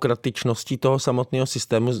demokratičností toho samotného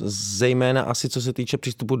systému, zejména asi co se týče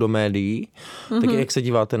přístupu do médií. Tak jak se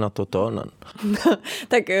díváte na toto?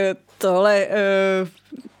 Tak tohle...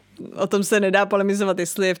 O tom se nedá polemizovat,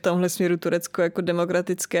 jestli je v tomhle směru Turecko jako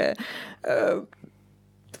demokratické.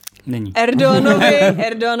 Není.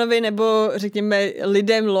 Erdoğanovi nebo řekněme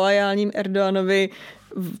lidem loajálním Erdoğanovi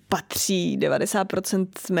patří 90%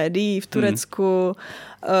 médií v Turecku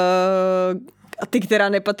a ty, která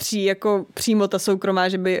nepatří jako přímo ta soukromá,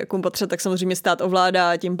 že by jako patřila, tak samozřejmě stát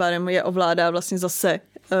ovládá a tím pádem je ovládá vlastně zase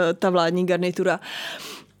ta vládní garnitura.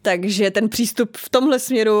 Takže ten přístup v tomhle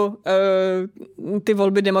směru, ty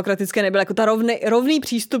volby demokratické nebyly jako ta rovný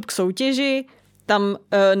přístup k soutěži, tam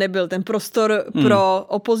nebyl ten prostor pro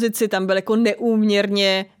opozici, tam byl jako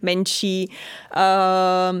neúměrně menší.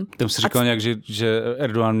 Tam si říkal nějak, že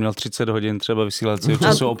Erdoğan měl 30 hodin třeba vysílacího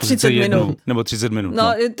času, opozice 1 nebo 30 minut.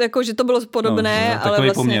 No, jako, že to bylo podobné, ale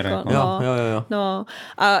vlastně poměr, jako, jo. No.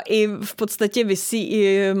 A i v podstatě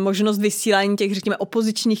možnost vysílání těch, řekněme,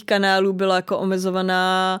 opozičních kanálů byla jako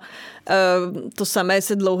omezovaná. To samé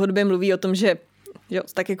se dlouhodobě mluví o tom, že jo,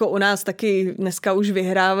 tak jako u nás taky dneska už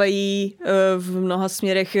vyhrávají v mnoha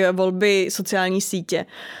směrech volby sociální sítě.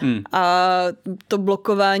 A to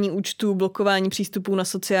blokování účtů, blokování přístupů na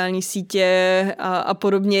sociální sítě a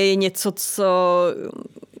podobně je něco, co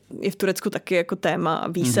je v Turecku taky jako téma a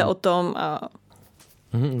ví se o tom a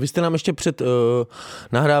Vy jste nám ještě před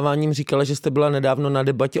nahráváním říkala, že jste byla nedávno na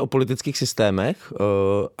debatě o politických systémech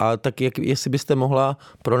a tak jestli byste mohla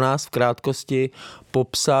pro nás v krátkosti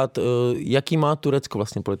popsat, jaký má Turecko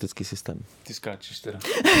vlastně politický systém. Ty skáčeš teda.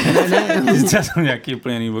 Ne. Já jsem nějaký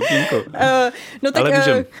úplněný okýnko. No tak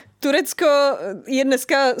Turecko je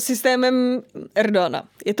dneska systémem Erdoğana.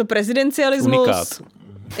 Je to prezidencialismus. Unikát.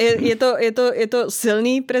 Je to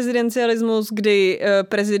silný prezidencialismus, kdy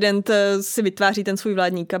prezident si vytváří ten svůj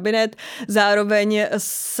vládní kabinet, zároveň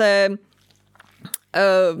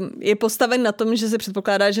je postaven na tom, že se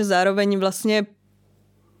předpokládá, že zároveň vlastně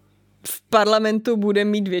v parlamentu bude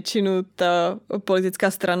mít většinu ta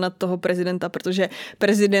politická strana toho prezidenta, protože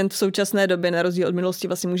prezident v současné době na rozdíl od minulosti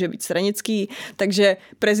vlastně může být stranický, takže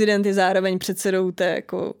prezident je zároveň předsedou té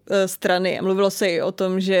jako strany. A mluvilo se i o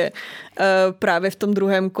tom, že právě v tom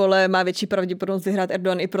druhém kole má větší pravděpodobnost vyhrát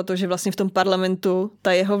Erdoğan i proto, že vlastně v tom parlamentu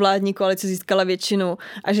ta jeho vládní koalice získala většinu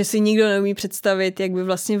a že si nikdo neumí představit, jak by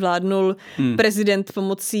vlastně vládnul prezident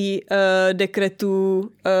pomocí dekretů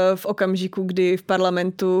v okamžiku, kdy v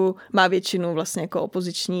parlamentu má většinu vlastně jako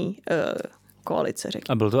opoziční koalice,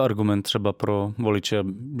 řekněme. A byl to argument třeba pro voliče,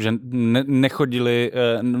 že nechodili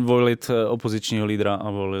volit opozičního lídra a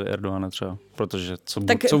volili Erdoğana třeba, protože co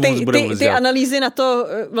bude ty analýzy na to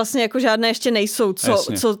vlastně jako žádné ještě nejsou,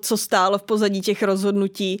 co stálo v pozadí těch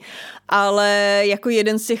rozhodnutí, ale jako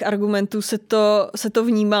jeden z těch argumentů se to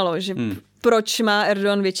vnímalo, že proč má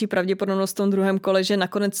Erdoğan větší pravděpodobnost v tom druhém kole, že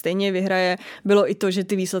nakonec stejně vyhraje, bylo i to, že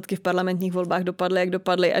ty výsledky v parlamentních volbách dopadly, jak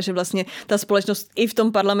dopadly a že vlastně ta společnost i v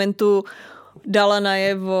tom parlamentu dala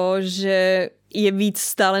najevo, že je víc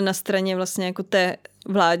stále na straně vlastně jako té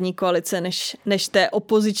vládní koalice, než té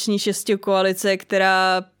opoziční šestikoalice,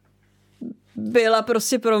 která byla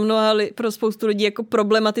prostě pro spoustu lidí jako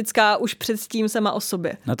problematická už předtím sama o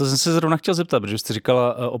sobě. Na to jsem se zrovna chtěl zeptat, protože jste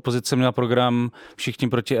říkala, opozice měla program Všichni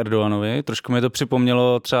proti Erdoğanovi. Trošku mi to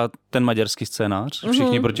připomnělo třeba ten maďarský scénář,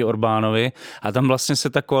 Všichni proti Orbánovi. A tam vlastně se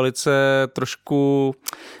ta koalice trošku,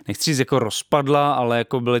 nechci říct jako rozpadla, ale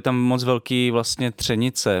jako byly tam moc velký vlastně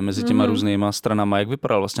třenice mezi těma různýma stranama. Jak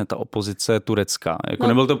vypadala vlastně ta opozice turecká? Jako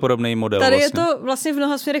nebyl to podobný model? Tady vlastně? Je to vlastně v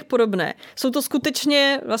mnoha směrech podobné. Jsou to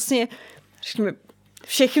skutečně vlastně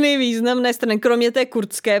všechny významné strany, kromě té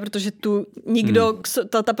kurdské, protože tu nikdo,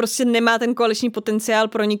 ta prostě nemá ten koaliční potenciál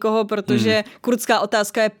pro nikoho, protože kurdská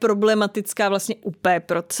otázka je problematická vlastně úplně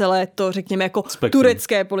pro celé to, řekněme, jako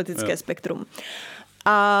turecké politické spektrum.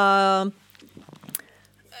 A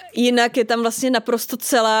jinak je tam vlastně naprosto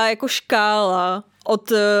celá jako škála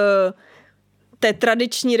od té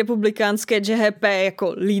tradiční republikánské CHP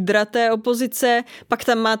jako lídra té opozice, pak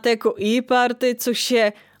tam máte jako i-party, což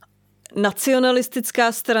je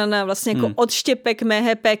nacionalistická strana, vlastně jako odštěpek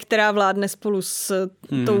MHP, která vládne spolu s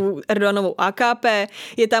tou Erdoğanovou AKP.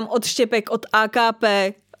 Je tam odštěpek od AKP,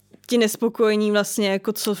 ti nespokojení vlastně,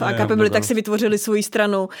 jako co v AKP byli, tak si vytvořili svoji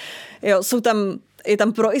stranu. Jo, je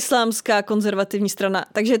tam proislámská konzervativní strana,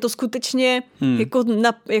 takže je to skutečně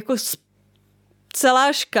jako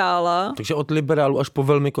celá škála. Takže od liberálu až po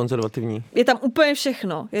velmi konzervativní. Je tam úplně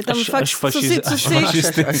všechno. Je tam fakt,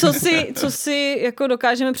 co si jako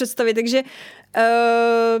dokážeme představit. Takže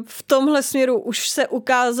v tomhle směru už se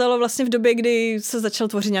ukázalo vlastně v době, kdy se začal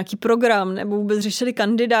tvořit nějaký program nebo vůbec řešili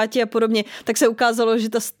kandidáti a podobně, tak se ukázalo,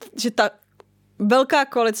 že ta velká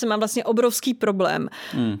koalice má vlastně obrovský problém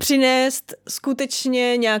přinést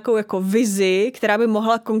skutečně nějakou jako vizi, která by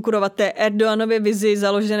mohla konkurovat té Erdoğanově vizi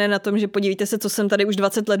založené na tom, že podívejte se, co jsem tady už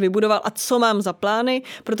 20 let vybudoval a co mám za plány,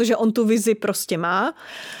 protože on tu vizi prostě má.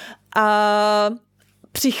 A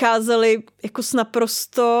přicházeli jako s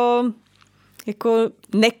naprosto jako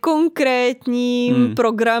nekonkrétním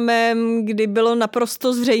programem, kdy bylo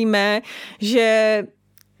naprosto zřejmé, že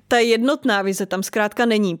ta jednotná vize tam zkrátka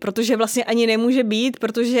není, protože vlastně ani nemůže být,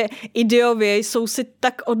 protože ideově jsou si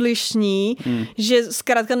tak odlišní, že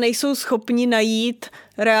zkrátka nejsou schopni najít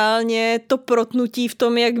reálně to protnutí v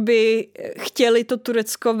tom, jak by chtěli to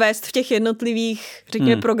Turecko vést v těch jednotlivých,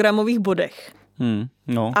 řekněme, programových bodech.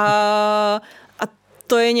 No. A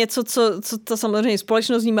to je něco, co to samozřejmě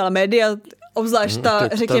společnost vnímala, média, obzvlášť ta,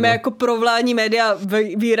 řekněme, jako provládní média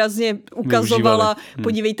výrazně ukazovala,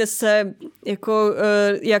 podívejte se, jako,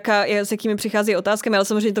 s jakými přichází otázkami, ale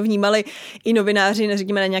samozřejmě to vnímali i novináři,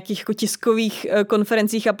 řekněme, na nějakých jako tiskových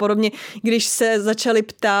konferencích a podobně, když se začali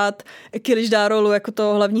ptát Kılıçdaroğlu jako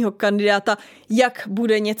toho hlavního kandidáta, jak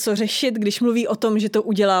bude něco řešit, když mluví o tom, že to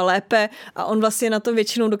udělá lépe, a on vlastně na to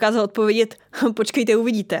většinou dokázal odpovědět, počkejte,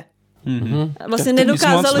 uvidíte. Vlastně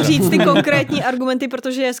nedokázal říct ty konkrétní argumenty,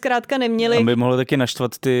 protože je zkrátka neměli. Aby mohlo taky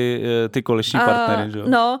naštvat ty koaliční partnery. Že?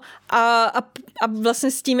 No a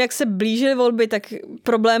vlastně s tím, jak se blížily volby, tak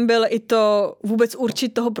problém byl i to vůbec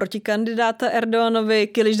určit toho protikandidáta Erdoğanovi.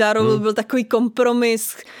 Kılıçdaroğlu byl takový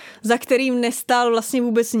kompromis, za kterým nestál vlastně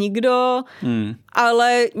vůbec nikdo,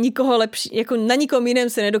 ale nikoho lepší, jako na nikom jiném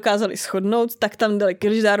se nedokázali shodnout, tak tam dali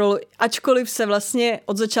Kılıçdaroğlu, ačkoliv se vlastně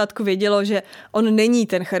od začátku vědělo, že on není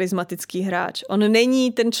ten charismatický hráč. On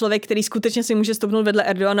není ten člověk, který skutečně si může stopnout vedle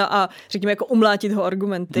Erdoğana a řekněme jako umlátit ho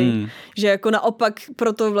argumenty. Že jako naopak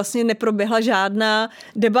proto vlastně neproběhla žádná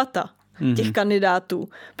debata těch kandidátů.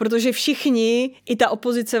 Protože všichni, i ta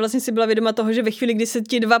opozice vlastně si byla vědoma toho, že ve chvíli, kdy se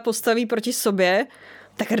ti dva postaví proti sobě,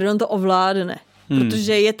 tak Erdoğan to ovládne.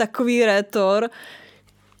 Protože je takový rétor,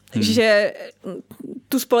 že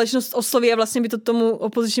tu společnost osloví a vlastně by to tomu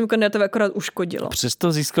opozičnímu kandidátovi akorát uškodilo.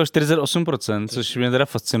 Přesto získal 48%, což mě teda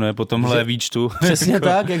fascinuje po tomhle výčtu. Přesně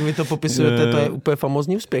tak, jak vy to popisujete, to je úplně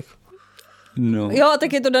famózní úspěch. No. Jo,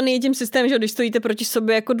 tak je to daný tím systémem, že když stojíte proti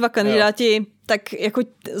sobě jako dva kandidáti, tak jako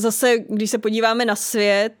zase, když se podíváme na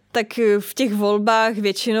svět, tak v těch volbách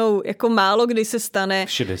většinou jako málo kdy se stane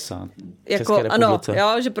 60. jako ano,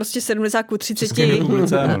 jo, že prostě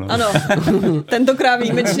 70-30. Ano. Tentokrát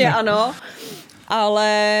výjimečně ano,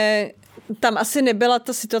 ale tam asi nebyla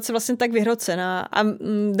ta situace vlastně tak vyhrocená. A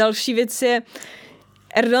další věc je,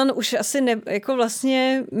 Erdoğan už asi jako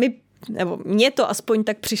vlastně nebo mně to aspoň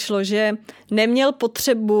tak přišlo, že neměl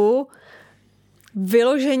potřebu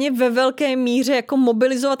vyloženě ve velké míře jako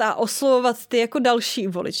mobilizovat a oslovovat ty jako další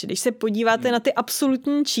voliči. Když se podíváte na ty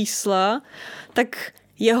absolutní čísla, tak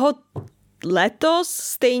jeho letos,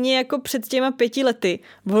 stejně jako před těma 5 lety,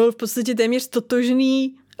 volil v podstatě téměř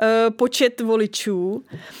totožný počet voličů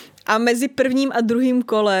a mezi prvním a druhým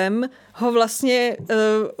kolem ho vlastně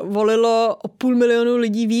volilo o 500 000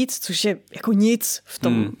 lidí víc, což je jako nic v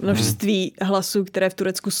tom množství hlasů, které v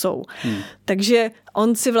Turecku jsou. Takže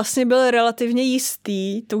on si vlastně byl relativně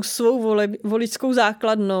jistý tou svou voličskou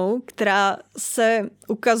základnou, která se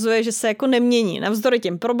ukazuje, že se jako nemění. Navzdory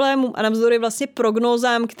těm problémům a navzdory vlastně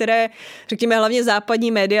prognózám, které, řekněme, hlavně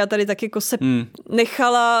západní média tady tak jako se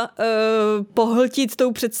nechala pohltit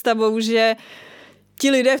tou představou, že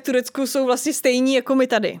ti lidé v Turecku jsou vlastně stejní jako my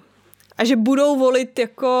tady. A že budou volit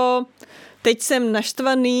jako teď jsem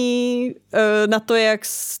naštvaný na to, jak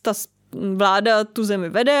ta vláda tu zemi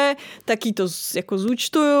vede, tak jí to jako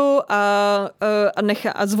zúčtuju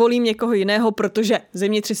a zvolím někoho jiného, protože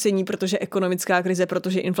zemětřesení, protože ekonomická krize,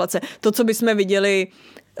 protože inflace. To, co bychom viděli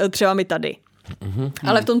třeba my tady.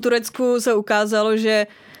 Ale v tom Turecku se ukázalo, že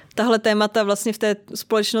tahle témata vlastně v té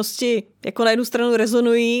společnosti jako na jednu stranu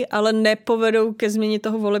rezonují, ale nepovedou ke změně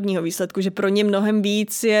toho volebního výsledku, že pro ně mnohem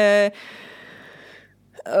víc je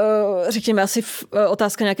řekněme asi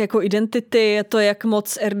otázka nějaké jako identity, to, jak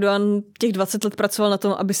moc Erdoğan těch 20 let pracoval na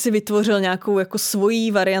tom, aby si vytvořil nějakou jako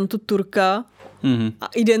svojí variantu Turka a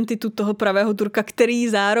identitu toho pravého Turka, který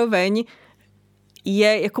zároveň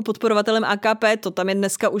je jako podporovatelem AKP, to tam je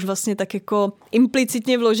dneska už vlastně tak jako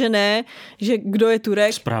implicitně vložené, že kdo je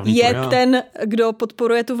Turek, je ten, kdo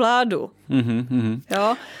podporuje tu vládu.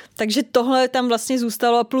 Jo? Takže tohle tam vlastně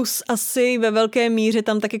zůstalo, plus asi ve velké míře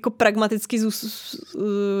tam tak jako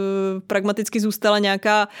pragmaticky zůstala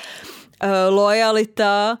nějaká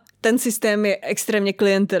loajalita. Ten systém je extrémně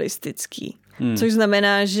klientelistický, což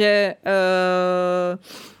znamená, že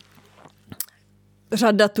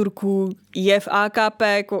řada Turků je v AKP,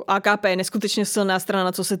 jako AKP je neskutečně silná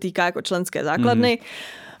strana, co se týká jako členské základny.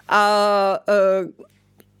 A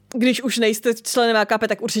když už nejste členem AKP,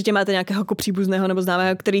 tak určitě máte nějakého jako příbuzného nebo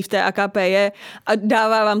známého, který v té AKP je a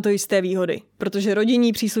dává vám to jisté výhody. Protože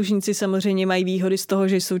rodinní příslušníci samozřejmě mají výhody z toho,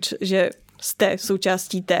 že jste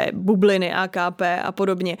součástí té bubliny AKP a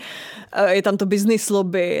podobně. Je tam to business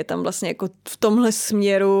lobby, je tam vlastně jako v tomhle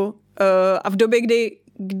směru a v době,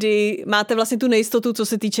 kdy máte vlastně tu nejistotu, co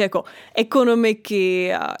se týče jako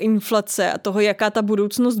ekonomiky a inflace a toho, jaká ta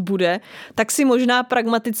budoucnost bude, tak si možná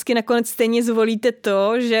pragmaticky nakonec stejně zvolíte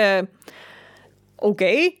to, že OK,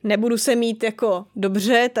 nebudu se mít jako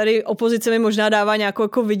dobře, tady opozice mi možná dává nějakou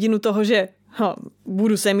jako vidinu toho, že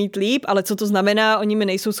budu se mít líp, ale co to znamená, oni mi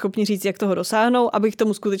nejsou schopni říct, jak toho dosáhnou, abych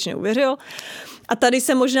tomu skutečně uvěřil. A tady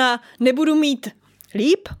se možná nebudu mít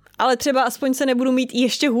líp, ale třeba aspoň se nebudu mít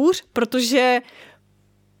ještě hůř, protože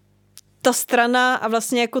ta strana a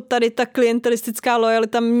vlastně jako tady ta klientelistická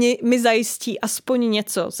lojalita mi zajistí aspoň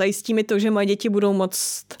něco. Zajistí mi to, že moje děti budou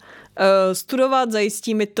moct studovat,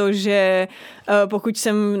 zajistí mi to, že pokud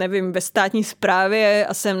jsem, nevím, ve státní správě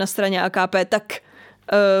a jsem na straně AKP, tak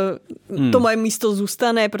to moje místo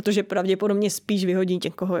zůstane, protože pravděpodobně spíš vyhodí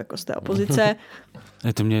někoho jako z té opozice.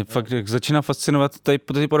 To mě fakt začíná fascinovat tady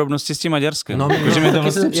ty podobnosti s tím Maďarskem. Jakože mi to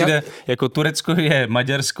vlastně přijde, jako Turecko je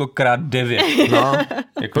Maďarsko krát 9.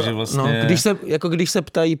 Jakože vlastně... Když se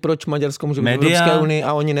ptají, proč Maďarsko může být v Evropské unii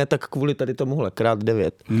a oni ne, tak kvůli tady tomuhle krát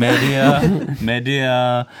 9.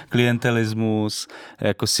 Média, klientelismus,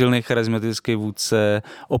 jako silný charismatický vůdce,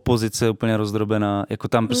 opozice úplně rozdrobená, jako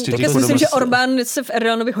tam prostě... Tak já si myslím, že Orbán se v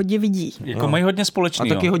Erdoğanovi hodně vidí. Jako mají hodně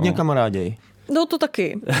společného. A taky hodně kamaráděj. No to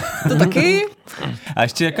taky. To taky. A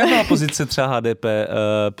ještě jaká byla pozice třeba HDP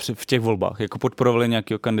v těch volbách? Jako podporovali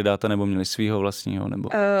nějakého kandidáta nebo měli svýho vlastního? Nebo?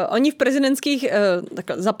 Oni v prezidentských,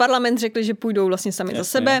 za parlament řekli, že půjdou vlastně sami za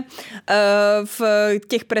sebe. V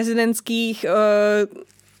těch prezidentských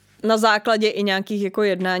na základě i nějakých jako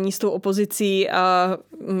jednání s tou opozicí a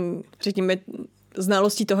řekněme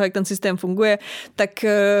znalostí toho, jak ten systém funguje, tak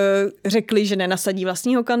řekli, že nenasadí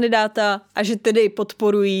vlastního kandidáta a že tedy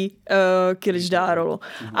podporují Kılıçdaroğlu.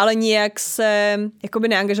 Ale nijak se jakoby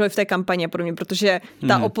neangažovali v té kampani a podobně, protože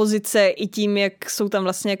ta opozice i tím, jak jsou tam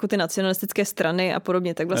vlastně jako ty nacionalistické strany a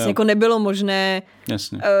podobně, tak vlastně jako nebylo možné,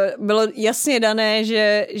 bylo jasně dané,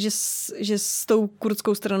 že s tou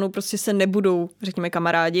kurdskou stranou prostě se nebudou, řekněme,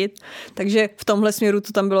 kamarádit. Takže v tomhle směru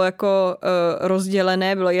to tam bylo jako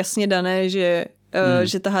rozdělené, bylo jasně dané, že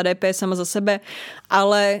ta HDP je sama za sebe,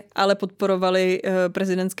 ale podporovali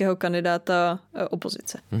prezidentského kandidáta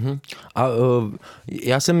opozice. A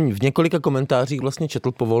já jsem v několika komentářích vlastně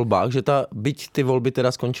četl po volbách, že byť ty volby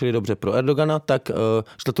teda skončily dobře pro Erdogana, tak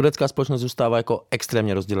že ta turecká společnost zůstává jako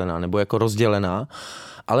extrémně rozdělená, nebo jako rozdělená.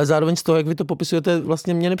 Ale zároveň z toho, jak vy to popisujete,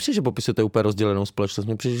 vlastně mně nepřijde, že popisujete úplně rozdělenou společnost.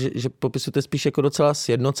 Mně přijde, že popisujete spíš jako docela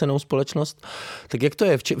sjednocenou společnost. Tak jak to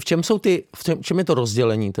je? V čem je to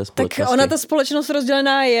rozdělení té společnosti? Tak ona ta společnost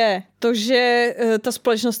rozdělená je to, že ta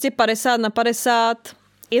společnost je 50/50,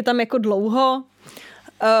 je tam jako dlouho.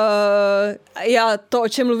 Já to, o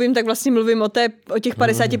čem mluvím, tak vlastně mluvím o těch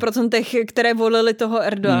 50%, které volili toho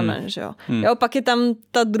Erdoğana. Že jo? Jo, pak je tam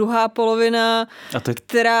ta druhá polovina,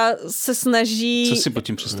 která se snaží... Co si pod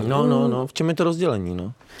tím představit? No, v čem je to rozdělení?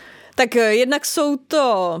 No? Tak jednak jsou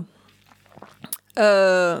to,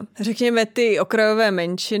 řekněme, ty okrajové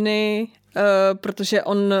menšiny, protože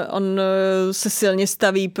on se silně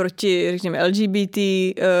staví proti, řekněme, LGBT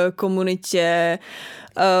komunitě,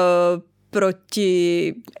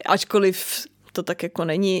 proti, ačkoliv to tak jako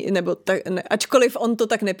není, nebo ačkoliv on to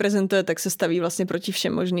tak neprezentuje, tak se staví vlastně proti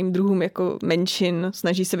všem možným druhům jako menšin,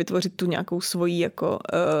 snaží se vytvořit tu nějakou svoji jako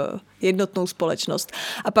jednotnou společnost.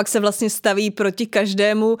 A pak se vlastně staví proti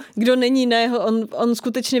každému, kdo není na jeho, on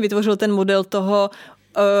skutečně vytvořil ten model toho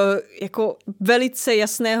jako velice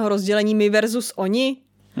jasného rozdělení my versus oni.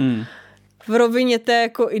 V rovině té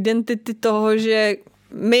jako identity toho, že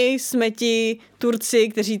my jsme ti Turci,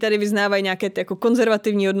 kteří tady vyznávají nějaké ty jako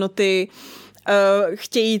konzervativní hodnoty,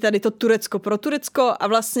 chtějí tady to Turecko pro Turecko a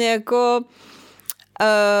vlastně jako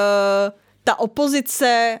ta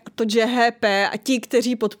opozice, to JHP a ti,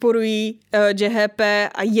 kteří podporují JHP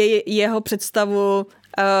a jeho představu,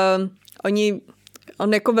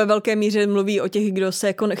 on jako ve velké míře mluví o těch, kdo se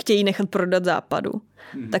jako chtějí nechat prodat západu.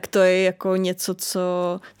 Tak to je jako něco,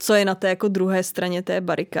 co je na té jako druhé straně té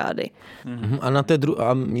barikády. A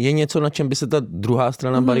a je něco, na čem by se ta druhá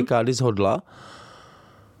strana barikády shodla?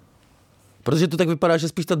 Protože to tak vypadá, že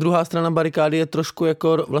spíš ta druhá strana barikády je trošku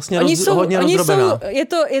jako vlastně hodně rozdrobená.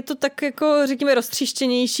 Je to tak jako, řekněme,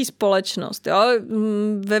 roztříštěnější společnost. Jo?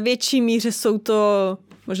 Ve větší míře jsou to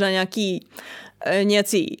možná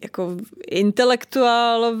nějací jako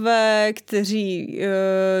intelektuálové, kteří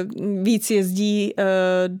víc jezdí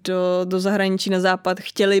do zahraničí na západ,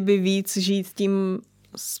 chtěli by víc žít tím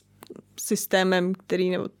systémem,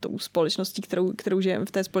 nebo tou společností, kterou žijeme,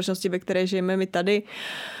 v té společnosti, ve které žijeme my tady.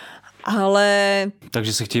 Ale...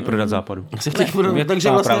 Takže se chtějí prodat západu. Takže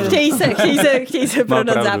vlastně... Chtějí se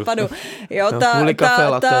prodat západu. Jo,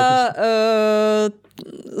 ta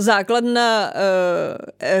základna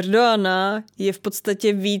Erdoğana je v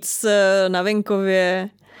podstatě víc na venkově,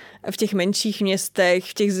 v těch menších městech,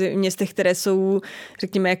 v těch městech, které jsou,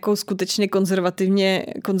 řekněme, jako skutečně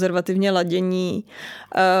konzervativně ladění.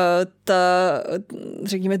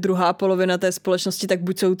 Řekněme, druhá polovina té společnosti, tak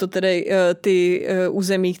buď jsou to tedy ty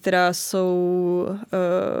území, která jsou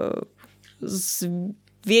s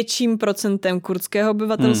větším procentem kurdského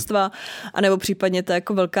obyvatelstva, anebo případně ta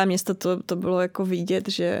jako velká města, to bylo jako vidět,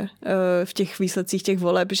 že v těch výsledcích těch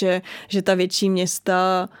voleb, že ta větší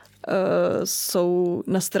města jsou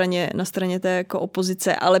na straně té jako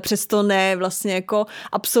opozice, ale přesto ne vlastně jako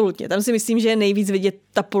absolutně. Tam si myslím, že je nejvíc vidět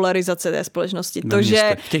ta polarizace té společnosti. To,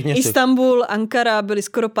 že Istanbul, Ankara byly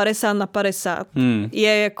skoro 50/50,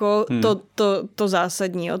 je jako to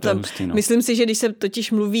zásadní. Jo. Tam, myslím si, že když se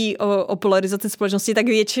totiž mluví o polarizaci společnosti, tak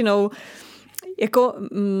většinou jako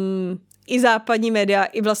i západní média,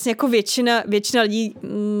 i vlastně jako většina lidí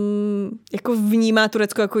jako vnímá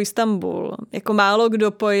Turecko jako Istanbul. Jako málo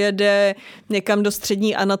kdo pojede někam do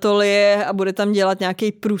střední Anatolie a bude tam dělat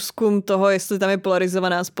nějaký průzkum toho, jestli tam je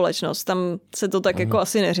polarizovaná společnost. Tam se to tak jako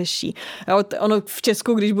asi neřeší. Ono v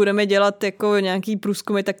Česku, když budeme dělat jako nějaký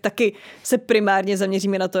průzkumy, tak taky se primárně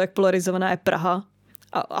zaměříme na to, jak polarizovaná je Praha.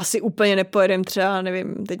 a asi úplně nepojedem třeba,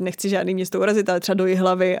 nevím, teď nechci žádný město urazit, ale třeba do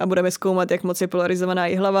Jihlavy a budeme zkoumat, jak moc je polarizovaná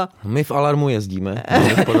Jihlava. My v Alarmu jezdíme.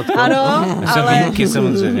 Ano, ale... výjimky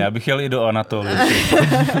samozřejmě, já bych jel i do Anatolie.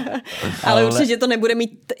 ale určitě to nebude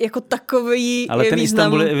mít jako takový ale ten význam.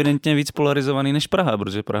 Istanbul je evidentně víc polarizovaný než Praha,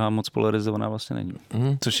 protože Praha moc polarizovaná vlastně není.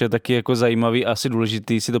 Což je taky jako zajímavý a asi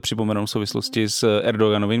důležitý si to připomenout v souvislosti s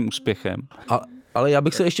Erdoganovým úspěchem. Ale já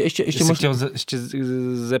bych se ještě chtěl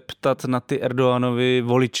zeptat na ty Erdoganovy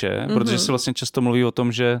voliče, protože se vlastně často mluví o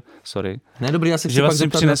tom, že Ne, dobrý, já se chci že pak vlastně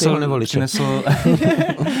zeptat na ty jeho nevoliče.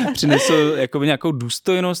 Přinesl jakoby nějakou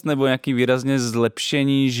důstojnost nebo nějaký výrazně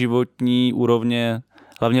zlepšení životní úrovně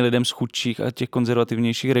hlavně lidem z chudších a těch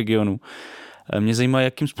konzervativnějších regionů. Mě zajímá,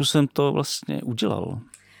 jakým způsobem to vlastně udělal.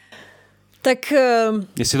 Tak...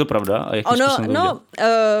 Jestli je to pravda a jakým způsobem to udělal?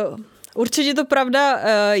 Určitě to pravda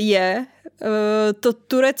je. To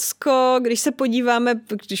Turecko, když se podíváme,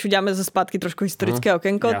 když uděláme ze zpátky trošku historické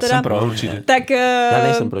okénko, já jsem pro, určitě. Tak, já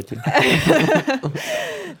nejsem proti.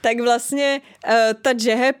 Tak vlastně ta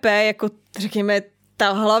JHP, jako řekněme,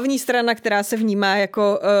 ta hlavní strana, která se vnímá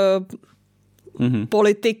jako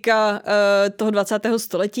politika toho 20.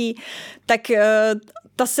 století, tak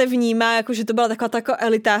ta se vnímá jako, že to byla taková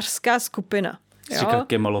elitářská skupina. Říká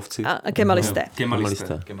Kemalovci. A Kemalisté.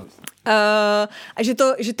 Kemalisté. A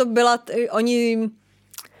že to byla, oni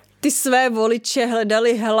ty své voliče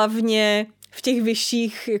hledali hlavně v těch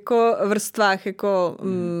vyšších jako vrstvách, jako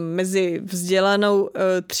mezi vzdělanou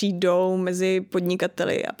třídou, mezi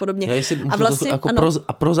podnikateli a podobně. A vlastně jako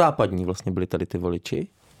pro západní vlastně byli tady ty voliči?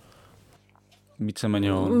 Víceméně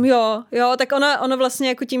jo, tak ono vlastně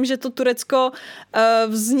jako tím, že to Turecko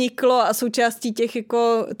vzniklo a součástí těch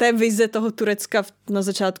jako té vize toho Turecka na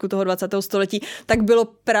začátku toho 20. století, tak bylo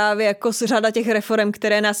právě jako řada těch reform,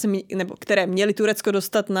 které měly Turecko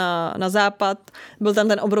dostat na západ. Byl tam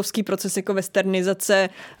ten obrovský proces jako westernizace,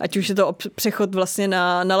 ať už je to přechod vlastně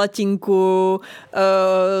na latinku,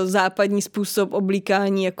 západní způsob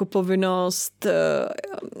oblíkání jako povinnost,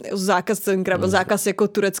 zákaz jako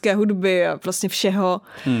turecké hudby a vlastně všeho.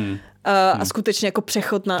 A skutečně jako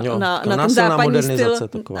přechod na ten západní styl.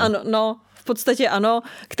 Ano, v podstatě ano,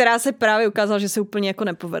 která se právě ukázala, že se úplně jako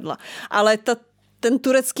nepovedla. Ale ten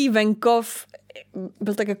turecký venkov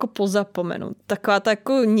byl tak jako pozapomenut. Taková ta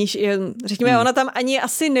jako řekněme, ona tam ani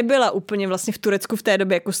asi nebyla úplně vlastně v Turecku v té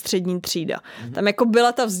době jako střední třída. Tam jako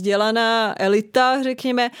byla ta vzdělaná elita,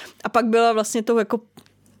 řekněme, a pak byla vlastně to jako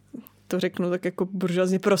to řeknu tak jako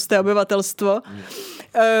buržoazně prosté obyvatelstvo,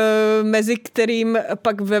 mezi kterým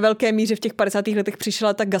pak ve velké míře v těch 50. letech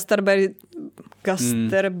přišla ta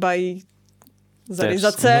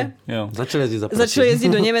gastarbajterizace. Začali jezdit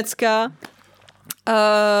do Německa.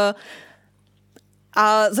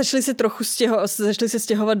 A začali se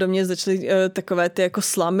stěhovat do měst, začaly takové ty jako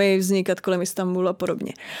slamy vznikat kolem Istanbulu a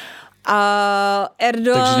podobně. A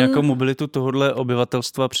Erdoğan... Takže nějakou mobilitu tohohle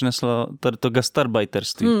obyvatelstva přinesla to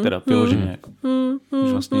gastarbajterství, teda vyloženě.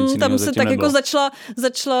 Vlastně tam se tak nebylo. jako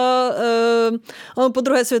začala po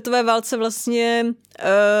druhé světové válce vlastně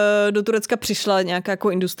do Turecka přišla nějaká jako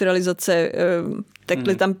industrializace,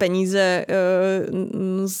 tekly tam peníze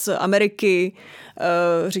z Ameriky,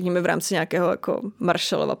 řekněme v rámci nějakého jako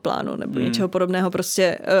Marshallova plánu nebo něčeho podobného.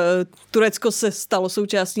 Prostě Turecko se stalo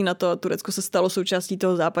součástí NATO a Turecko se stalo součástí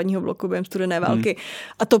toho západního bloku během studené války.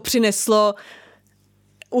 A to přineslo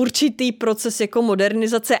určitý proces jako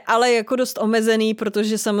modernizace, ale jako dost omezený,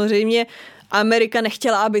 protože samozřejmě Amerika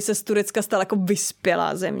nechtěla, aby se z Turecka stala jako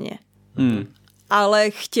vyspělá země.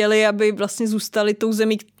 Ale chtěli, aby vlastně zůstali tou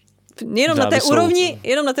zemí, jenom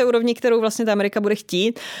na té úrovni, kterou vlastně ta Amerika bude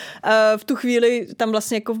chtít. V tu chvíli tam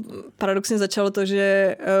vlastně jako paradoxně začalo to,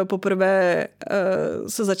 že poprvé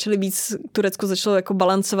Turecko začalo jako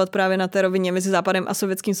balancovat právě na té rovině mezi Západem a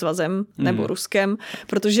Sovětským svazem nebo Ruskem,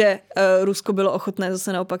 protože Rusko bylo ochotné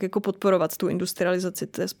zase naopak jako podporovat tu industrializaci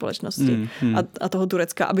té společnosti a toho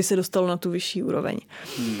Turecka, aby se dostalo na tu vyšší úroveň.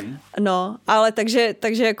 No, ale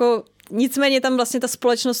takže jako nicméně tam vlastně ta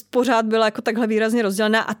společnost pořád byla jako takhle výrazně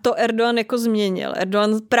rozdělená a to Erdoğan jako změnil.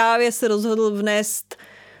 Erdoğan právě se rozhodl vnést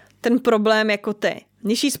ten problém jako té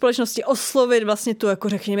nižší společnosti, oslovit vlastně tu jako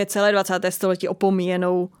řekněme celé 20. století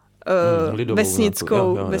opomíjenou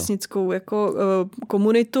vesnickou jako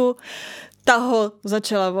komunitu. Ta ho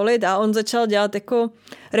začala volit a on začal dělat jako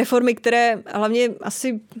reformy, které hlavně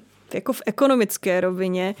asi jako v ekonomické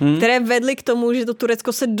rovině, které vedly k tomu, že to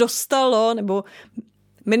Turecko se dostalo, nebo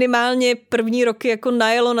minimálně první roky jako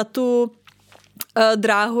najelo na tu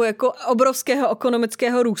dráhu jako obrovského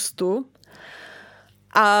ekonomického růstu.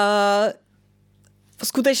 A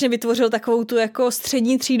skutečně vytvořil takovou tu jako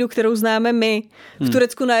střední třídu, kterou známe my. V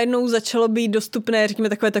Turecku najednou začalo být dostupné, řekněme,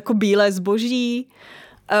 takové jako bílé zboží.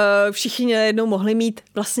 Všichni najednou mohli mít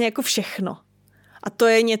vlastně jako všechno. A to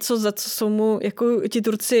je něco, za co jsou mu jako ti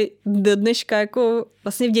Turci do dneška jako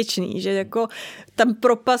vlastně vděční, že jako tam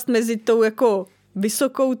propast mezi tou jako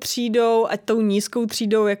vysokou třídou a tou nízkou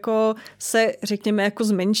třídou jako se, řekněme, jako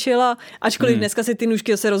zmenšila, ačkoliv dneska se ty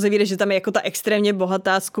nůžky zase rozevírají, že tam je jako ta extrémně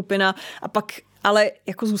bohatá skupina a pak ale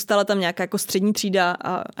jako zůstala tam nějaká jako střední třída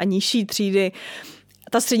a nižší třídy.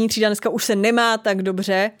 Ta střední třída dneska už se nemá tak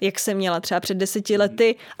dobře, jak se měla třeba před 10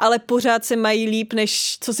 lety, ale pořád se mají líp,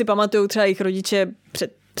 než co si pamatujou třeba jejich rodiče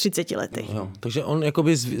před 30 lety. Jo, takže on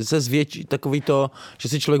jakoby se zvětší takový to, že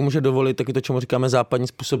si člověk může dovolit taky to, čemu říkáme západní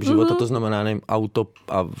způsob života, to znamená, nevím, auto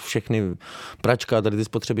a všechny pračka a tady ty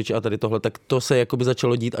spotřebiče a tady tohle, tak to se jakoby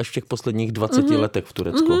začalo dít až v těch posledních 20 letech v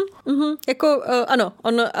Turecku. Jako ano,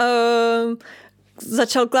 on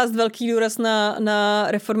začal klást velký důraz na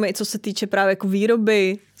reformy, i co se týče právě jako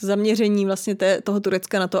výroby, zaměření vlastně toho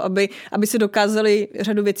Turecka na to, aby si dokázali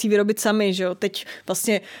řadu věcí vyrobit sami, že jo. Teď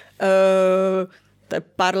vlastně to je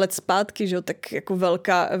pár let zpátky, že jo, tak jako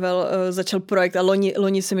začal projekt a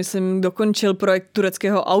loni si myslím dokončil projekt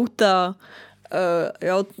tureckého auta,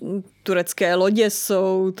 jo, turecké lodě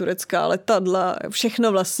jsou, turecká letadla,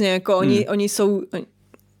 všechno vlastně, jako oni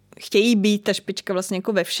chtějí být ta špička vlastně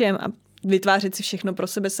jako ve všem a vytvářet si všechno pro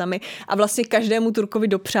sebe sami a vlastně každému Turkovi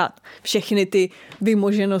dopřát všechny ty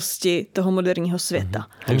vymoženosti toho moderního světa.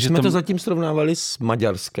 Takže jsme to zatím srovnávali s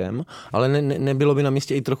Maďarskem, ale nebylo by na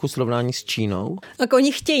místě i trochu srovnání s Čínou? Tak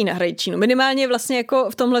oni chtějí nahradit Čínu. Minimálně vlastně jako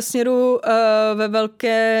v tomhle směru ve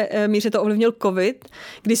velké míře to ovlivnil covid,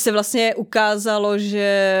 kdy se vlastně ukázalo,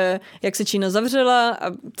 že jak se Čína zavřela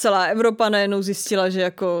a celá Evropa najednou zjistila, že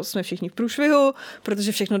jako jsme všichni v průšvihu,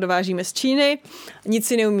 protože všechno dovážíme z Číny, nic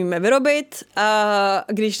si neumíme vyrobit a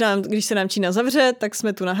když se nám Čína zavře, tak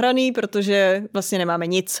jsme tu nahraný, protože vlastně nemáme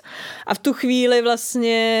nic. A v tu chvíli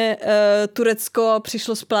vlastně Turecko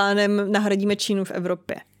přišlo s plánem nahradíme Čínu v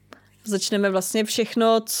Evropě. Začneme vlastně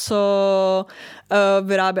všechno, co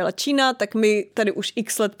vyráběla Čína, tak my tady už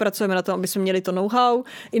x let pracujeme na tom, aby jsme měli to know-how,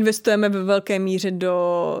 investujeme ve velké míře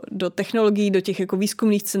do technologií, do těch jako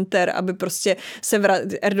výzkumných center, aby prostě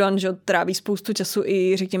Erdoğan, že tráví spoustu času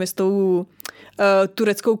i řekněme s tou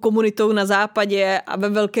tureckou komunitou na západě a ve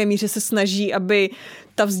velké míře se snaží, aby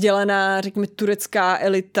ta vzdělaná, řekněme, turecká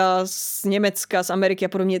elita z Německa, z Ameriky a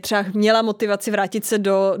podobně třeba měla motivaci vrátit se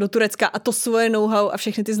do Turecka a to svoje know-how a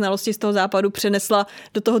všechny ty znalosti z toho západu přenesla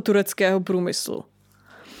do toho tureckého průmyslu.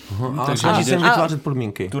 A snaží se jim vytvářet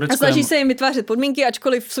podmínky. A snaží se jim vytvářet podmínky,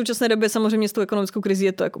 ačkoliv v současné době samozřejmě s tou ekonomickou krizí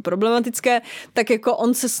je to jako problematické, tak jako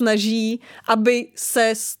on se snaží, aby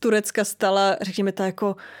se z Turecka stala, řekněme, ta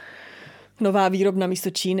jako nová výrobna místo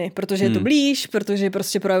Číny, protože je to blíž, protože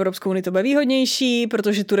prostě pro Evropskou unii to bude výhodnější,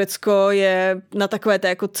 protože Turecko je na takové té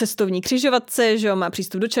jako cestovní křižovatce, že jo, má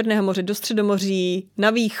přístup do Černého moře, do Středomoří, na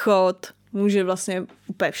východ, může vlastně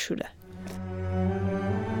úplně všude.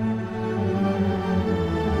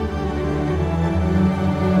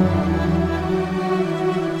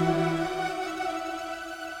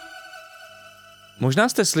 Možná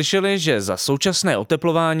jste slyšeli, že za současné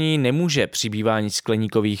oteplování nemůže přibývání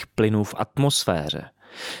skleníkových plynů v atmosféře.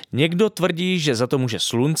 Někdo tvrdí, že za to může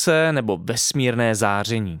slunce nebo vesmírné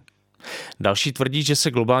záření. Další tvrdí, že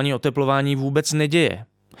se globální oteplování vůbec neděje.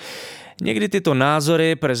 Někdy tyto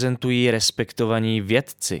názory prezentují respektovaní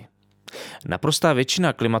vědci. Naprostá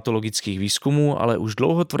většina klimatologických výzkumů ale už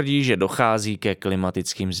dlouho tvrdí, že dochází ke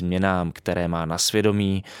klimatickým změnám, které má na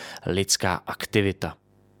svědomí lidská aktivita.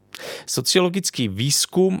 Sociologický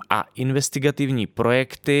výzkum a investigativní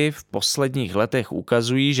projekty v posledních letech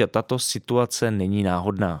ukazují, že tato situace není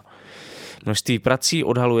náhodná. Množství prací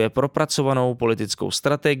odhaluje propracovanou politickou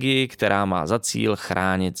strategii, která má za cíl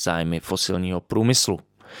chránit zájmy fosilního průmyslu.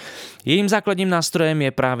 Jejím základním nástrojem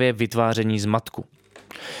je právě vytváření zmatku.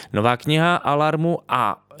 Nová kniha Alarmu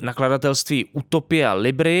a nakladatelství Utopia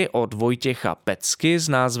Libry od Vojtěcha Pecky s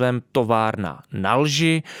názvem Továrna na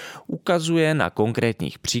lži ukazuje na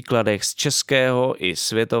konkrétních příkladech z českého i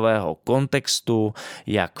světového kontextu,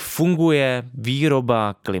 jak funguje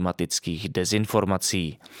výroba klimatických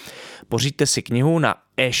dezinformací. Pořiďte si knihu na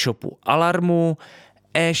e-shopu Alarmu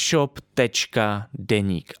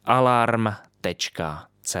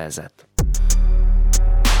e-shop.denikalarm.cz.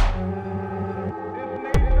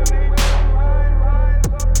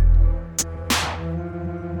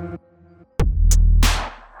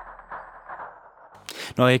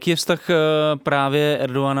 No a jaký je vztah právě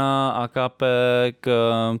Erdoğana, AKP k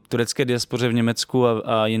turecké diaspoře v Německu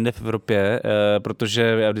a jinde v Evropě? Protože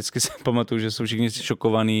já vždycky si pamatuju, že jsou všichni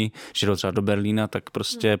šokovaní, že jdou třeba do Berlína, tak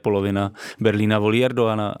prostě polovina Berlína volí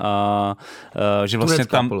Erdoğana a že vlastně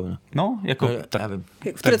turecká tam... polovina. No, jako... Já vím.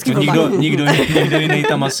 Tak nikdo jiný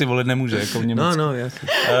tam asi volit nemůže, jako v Německu. No, jasně.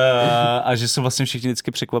 A že jsou vlastně všichni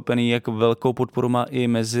vždycky překvapení, jak velkou podporu má i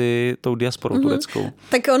mezi tou diasporou tureckou.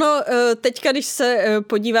 Tak ono, teďka, když se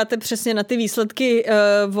podíváte přesně na ty výsledky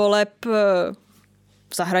voleb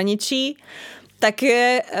v zahraničí, tak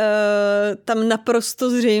je tam naprosto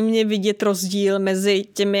zřejmě vidět rozdíl mezi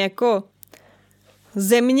těmi jako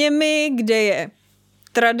zeměmi, kde je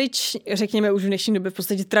řekněme už v dnešní době v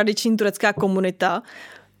podstatě tradiční turecká komunita,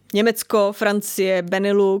 Německo, Francie,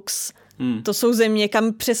 Benelux, to jsou země,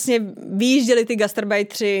 kam přesně vyjížděli ty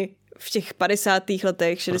gastarbajtři v těch 50.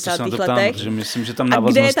 letech, 60. letech. Že myslím, že tam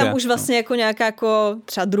a kde je tam už vlastně jako nějaká jako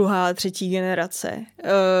třeba druhá, třetí generace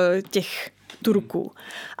těch Turků.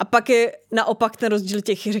 A pak je naopak ten rozdíl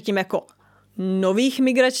těch, řekněme, jako nových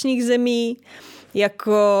migračních zemí,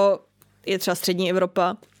 jako je třeba střední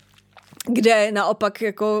Evropa, kde naopak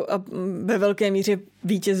jako ve velké míře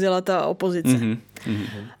vítězila ta opozice.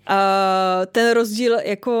 A ten rozdíl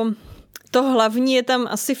jako to hlavní je tam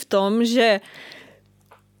asi v tom, že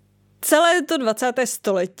celé to 20.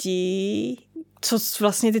 století, co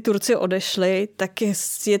vlastně ty Turci odešli, tak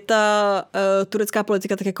je ta turecká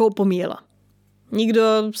politika tak jako opomíjela. Nikdo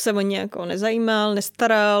se o ně jako nezajímal,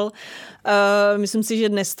 nestaral. Myslím si, že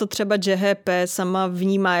dnes to třeba JHP sama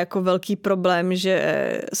vnímá jako velký problém,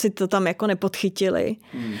 že si to tam jako nepodchytili.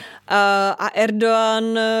 A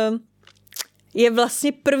Erdoğan je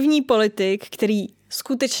vlastně první politik, který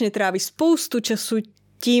skutečně tráví spoustu času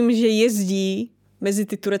tím, že jezdí mezi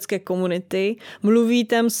ty turecké komunity, mluví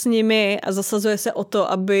tam s nimi a zasazuje se o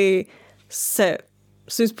to, aby se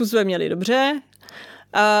svým způsobem měli dobře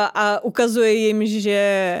a ukazuje jim, že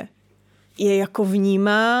je jako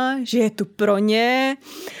vnímá, že je tu pro ně.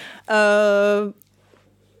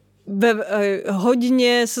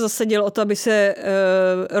 Hodně se zasadilo o to, aby se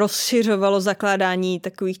rozšiřovalo zakládání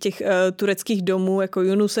takových těch tureckých domů, jako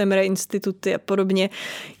Yunus Emre instituty a podobně,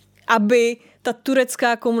 aby ta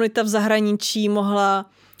turecká komunita v zahraničí mohla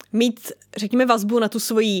mít, řekněme, vazbu na tu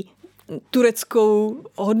svoji tureckou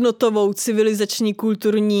hodnotovou, civilizační,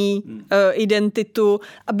 kulturní identitu,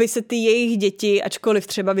 aby se ty jejich děti, ačkoliv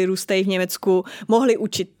třeba vyrůstají v Německu, mohly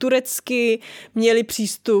učit turecky, měli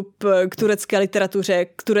přístup k turecké literatuře,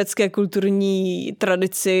 k turecké kulturní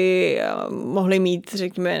tradici, mohli mít,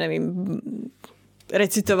 řekněme, nevím,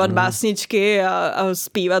 recitovat básničky a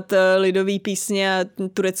zpívat lidové písně a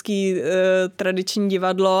turecký tradiční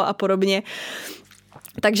divadlo a podobně.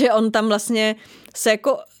 Takže on tam vlastně se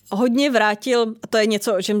jako hodně vrátil, a to je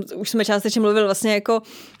něco, o čem už jsme částečně mluvili, vlastně jako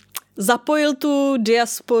zapojil tu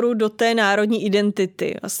diasporu do té národní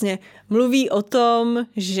identity. Vlastně mluví o tom,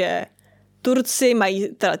 že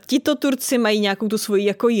tito Turci mají nějakou tu svoji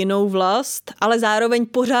jako jinou vlast, ale zároveň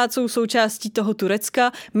pořád jsou součástí toho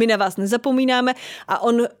Turecka, my na vás nezapomínáme a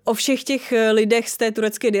on o všech těch lidech z té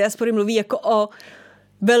turecké diaspory mluví jako o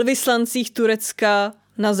velvyslancích Turecka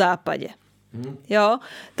na západě. Jo,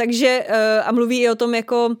 takže a mluví i o tom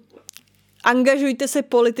jako angažujte se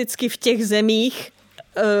politicky v těch zemích,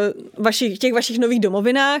 těch vašich nových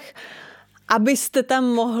domovinách, abyste tam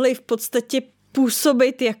mohli v podstatě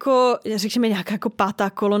působit jako, řekněme, nějaká jako pátá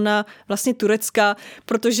kolona vlastně Turecka,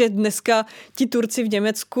 protože dneska ti Turci v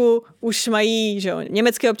Německu už mají, že jo,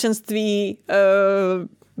 německé občanství,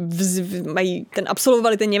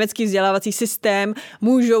 absolvovali ten německý vzdělávací systém,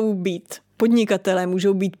 můžou být podnikatelé,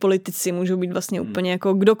 můžou být politici, můžou být vlastně úplně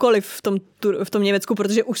jako kdokoliv v tom Německu,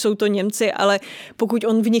 protože už jsou to Němci, ale pokud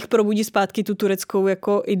on v nich probudí zpátky tu tureckou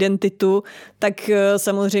jako identitu, tak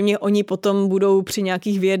samozřejmě oni potom budou při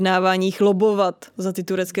nějakých vyjednáváních lobovat za ty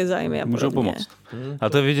turecké zájmy a podobně. Můžou pomoct. A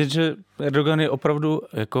to je vidět, že Erdogan je opravdu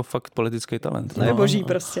jako fakt politický talent. To je boží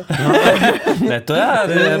prostě. No, ne, to já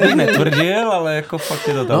bych netvrdil, ale jako fakt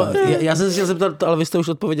je to talent. No, já jsem se chtěl zeptat, ale vy jste už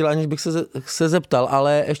odpověděl, aniž bych se zeptal,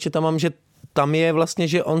 ale ještě tam mám, že tam je vlastně,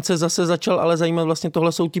 že on se zase začal ale zajímat, vlastně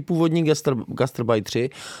tohle jsou ti původní gastarbajtři,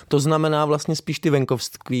 to znamená vlastně spíš ty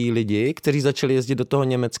venkovský lidi, kteří začali jezdit do toho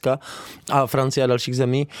Německa a Francie a dalších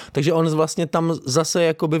zemí, takže on vlastně tam zase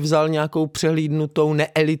jakoby vzal nějakou přehlídnutou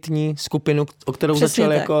neelitní skupinu, o kterou přesně začal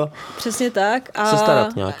tak. Jako přesně tak. se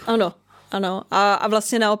starat nějak. Ano. Ano, a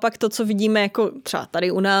vlastně naopak to, co vidíme jako třeba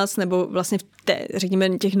tady u nás, nebo vlastně v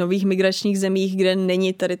řekněme těch nových migračních zemích, kde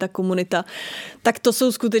není tady ta komunita, tak to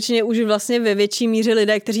jsou skutečně už vlastně ve větší míře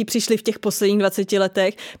lidé, kteří přišli v těch posledních 20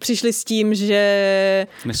 letech, přišli s tím, že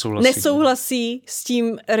nesouhlasí s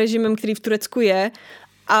tím režimem, který v Turecku je,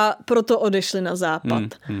 a proto odešli na západ.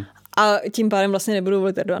 A tím pádem vlastně nebudou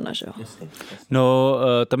volit Erdoğana, že jo? No,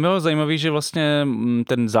 tam bylo zajímavé, že vlastně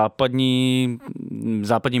ten západní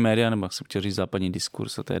média, nebo jak jsem chtěl říct západní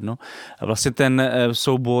diskurs, a to je jedno, vlastně ten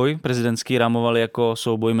souboj prezidentský rámovali jako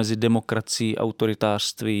souboj mezi demokracií,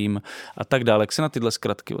 autoritářstvím a tak dále. Jak se na tyhle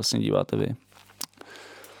zkratky vlastně díváte vy?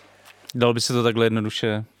 Dalo by se to takhle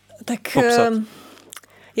jednoduše popsat?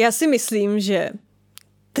 Já si myslím, že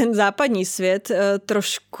ten západní svět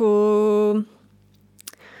trošku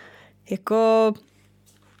jako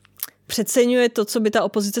přeceňuje to, co by ta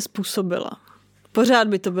opozice způsobila. Pořád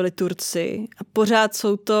by to byli Turci a pořád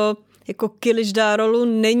jsou to, jako Kılıçdaroğlu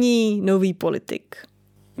není nový politik.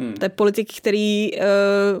 To je politik, který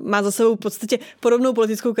má za sebou v podstatě podobnou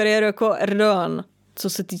politickou kariéru jako Erdoğan, co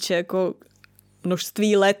se týče jako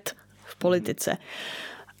množství let v politice.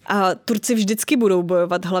 A Turci vždycky budou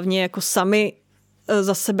bojovat hlavně jako sami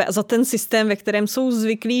za sebe a za ten systém, ve kterém jsou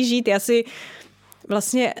zvyklí žít. Já si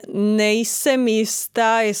vlastně nejsem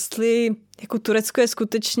jistá, jestli jako Turecko je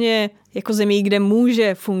skutečně jako zemí, kde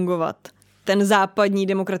může fungovat ten západní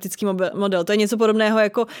demokratický model. To je něco podobného,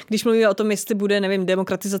 jako když mluvíme o tom, jestli bude, nevím,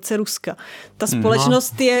 demokratizace Ruska. Ta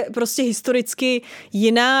společnost je prostě historicky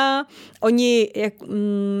jiná. Oni,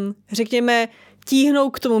 řekněme, tíhnou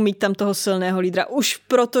k tomu mít tam toho silného lídra. Už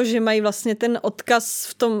proto, že mají vlastně ten odkaz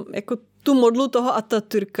v tom, jako tu modlu toho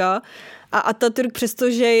Atatürka, a Atatürk,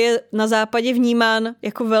 přestože je na západě vnímán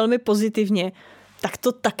jako velmi pozitivně, tak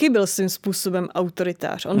to taky byl svým způsobem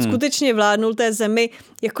autoritář. On skutečně vládnul té zemi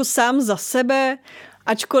jako sám za sebe,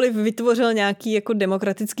 ačkoliv vytvořil nějaký jako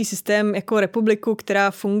demokratický systém, jako republiku,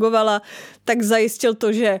 která fungovala, tak zajistil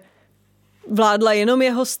to, že vládla jenom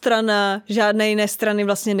jeho strana, žádné jiné strany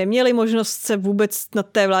vlastně neměly možnost se vůbec na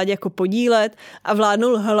té vládě jako podílet a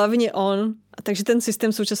vládnul hlavně on. A takže ten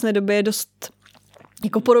systém v současné době je dost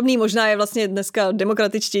jako podobný, možná je vlastně dneska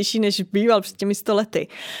demokratičtější, než býval před těmi 100 lety.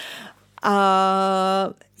 A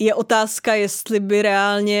je otázka, jestli by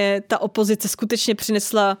reálně ta opozice skutečně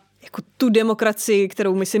přinesla jako tu demokracii,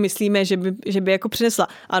 kterou my si myslíme, že by jako přinesla.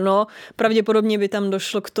 Ano, pravděpodobně by tam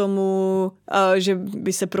došlo k tomu, že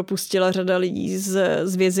by se propustila řada lidí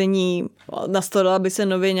z vězení, nastala by se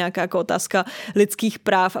nově nějaká jako otázka lidských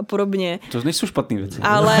práv a podobně. To nejsou špatný věci.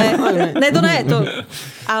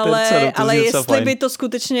 Ale jestli by to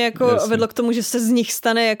skutečně jako vedlo k tomu, že se z nich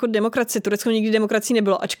stane jako demokracie. Turecko nikdy demokracií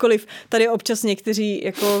nebylo, ačkoliv tady občas někteří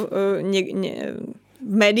jako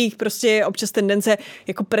v médiích prostě je občas tendence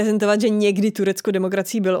jako prezentovat, že někdy Turecko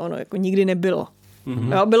demokracií bylo. Ono jako nikdy nebylo.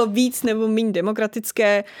 Jo, bylo víc nebo méně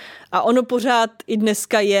demokratické a ono pořád i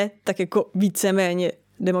dneska je tak jako víceméně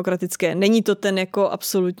demokratické. Není to ten jako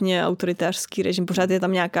absolutně autoritářský režim. Pořád je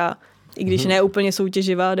tam nějaká, i když ne úplně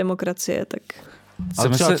soutěživá demokracie, tak... A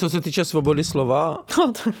třeba co se týče svobody slova?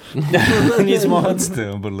 Nic moc,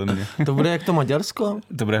 podle mě. To bude jak to Maďarsko?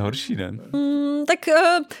 To bude horší, ne?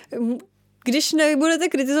 Když nebudete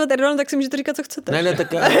kritizovat Erdoğana, tak si můžete říkat, co chcete. Ne,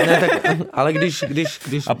 ale když...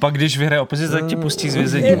 A pak, když vyhraje opozice, tak tě pustí z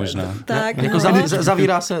vězení možná. Tak, jako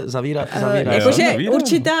zavírá se. Jakože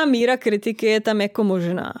určitá míra kritiky je tam jako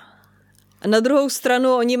možná. A na druhou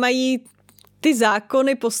stranu oni mají ty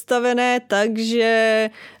zákony postavené tak, že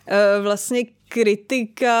vlastně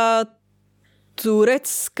kritika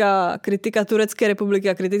Turecka, kritika Turecké republiky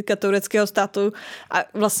a kritika tureckého státu a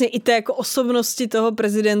vlastně i té jako osobnosti toho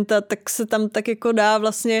prezidenta, tak se tam tak jako dá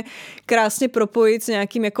vlastně krásně propojit s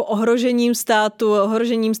nějakým jako ohrožením státu,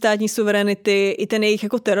 ohrožením státní suverenity, i ten jejich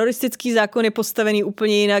jako teroristický zákon je postavený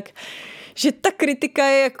úplně jinak, že ta kritika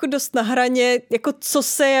je jako dost na hraně, jako co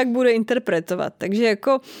se jak bude interpretovat. Takže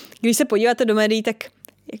jako, když se podíváte do médií, tak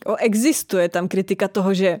jako existuje tam kritika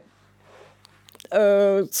toho, že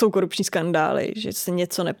jsou korupční skandály, že se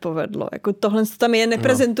něco nepovedlo. Jako tohle tam je,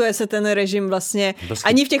 neprezentuje se ten režim vlastně,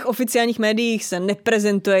 ani v těch oficiálních médiích se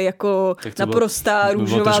neprezentuje jako naprostá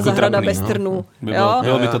růžová zahrada bez trnů.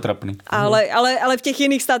 Bylo by to trapný. Ale v těch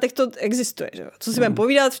jiných státech to existuje. Že? Co si budeme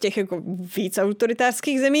povídat, v těch jako víc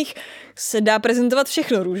autoritářských zemích se dá prezentovat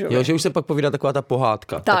všechno růžové. Jo, že už se pak povídá taková ta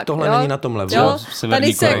pohádka. Tak tohle není na tom levelu.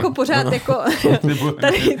 Tady se jako pořád jako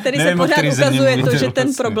tady se pořád ukazuje to, že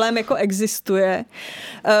ten problém jako existuje.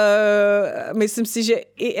 Myslím si, že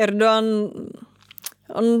i Erdoğan,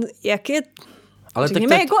 on jak je,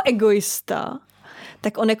 řekněme, jako egoista,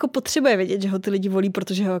 tak on jako potřebuje vědět, že ho ty lidi volí,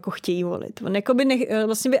 protože ho jako chtějí volit. On jako by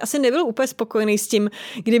vlastně by asi nebyl úplně spokojený s tím,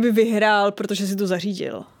 kdyby vyhrál, protože si to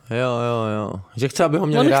zařídil. Jo. Že chce, aby ho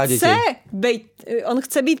měli rádi. On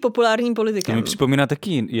chce být populárním politikem. To mi připomíná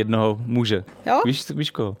taky jednoho muže. Jo?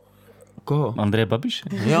 Víš koho? Koho? Andreje Babiše.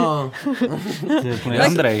 Jo.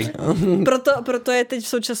 Andrej. Proto je teď v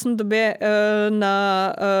současné době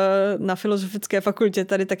na filozofické fakultě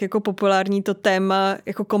tady tak jako populární to téma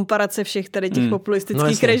jako komparace všech tady těch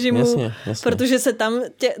populistických režimů, jasně. protože se tam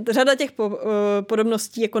řada těch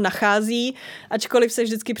podobností jako nachází, ačkoliv se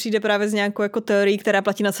vždycky přijde právě z nějakou jako teorií, která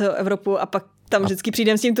platí na celou Evropu a pak tam vždycky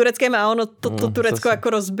přijdem s tím Tureckem a ono to Turecko jako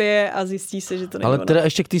rozbije a zjistí se, že to není ale ono. teda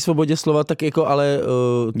ještě k té svobodě slova, tak jako ale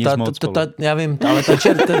já vím, ale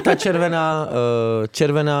ta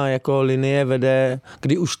červená jako linie vede,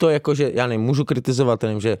 kdy už to jako, že já nemůžu kritizovat,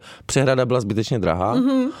 nevím, že přehrada byla zbytečně drahá,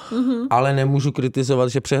 ale nemůžu kritizovat,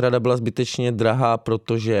 že přehrada byla zbytečně drahá,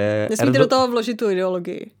 protože... Nesmíte do toho vložit tu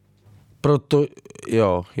ideologii. Proto,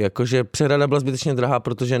 jo, jakože přehrada byla zbytečně drahá,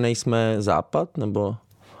 protože nejsme západ, nebo...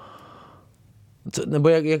 Nebo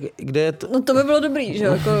kde je to? No to by bylo dobrý, že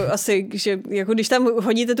jako asi, že jako když tam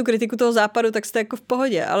hodíte tu kritiku toho západu, tak jste jako v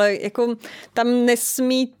pohodě, ale jako tam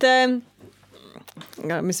nesmíte,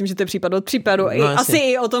 já myslím, že to je případ od případu, asi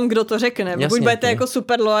i o tom, kdo to řekne. Pokud budete jako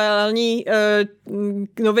super loajální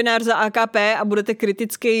novinář za AKP a budete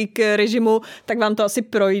kritický k režimu, tak vám to asi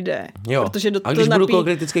projde. Jo. Protože a když budu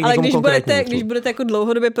kritický k někomu konkrétnímu. Když budete jako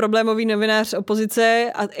dlouhodobě problémový novinář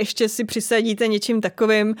opozice a ještě si přisadíte něčím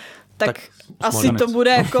takovým, tak asi to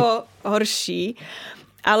bude jako horší.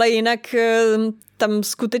 Ale jinak tam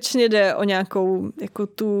skutečně jde o nějakou jako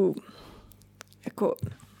tu jako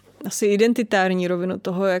asi identitární rovinu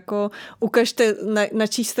toho, jako ukažte, na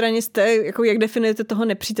čí straně jste, jako jak definujete toho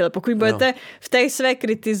nepřítele. Pokud budete v té své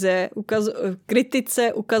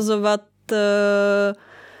kritice ukazovat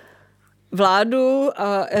vládu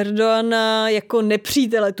a Erdoğana jako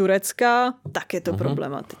nepřítele Turecka, tak je to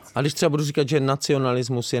problematické. A když třeba budu říkat, že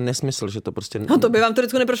nacionalismus je nesmysl, že to prostě... No to by vám v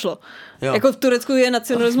Turecku neprošlo. Jo. Jako v Turecku je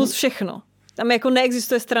nacionalismus všechno. Tam jako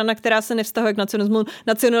neexistuje strana, která se nevztahuje k nacionalismu.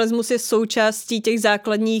 Nacionalismus je součástí těch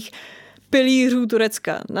základních pilířů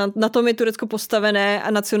Turecka. Na tom je Turecko postavené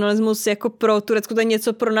a nacionalismus jako pro Turecko to je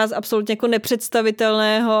něco pro nás absolutně jako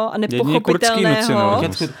nepředstavitelného a nepochopitelného.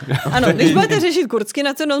 Ano, když budete řešit kurdský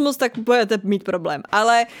nacionalismus, tak budete mít problém.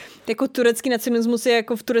 Ale jako turecký nacionalismus je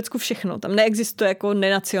jako v Turecku všechno. Tam neexistuje jako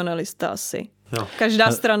nenacionalista asi. Jo.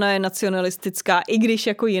 Každá strana je nacionalistická, i když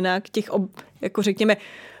jako jinak těch jako řekněme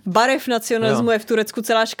barev nacionalismu je v Turecku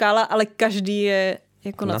celá škála, ale každý je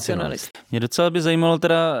jako nacionalist. Mě docela by zajímalo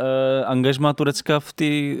teda angažmá Turecka v té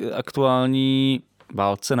aktuální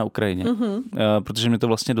válce na Ukrajině. Protože mě to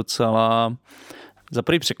vlastně docela za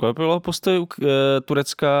prvý překvapilo postoj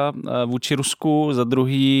Turecka vůči Rusku, za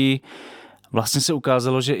druhý vlastně se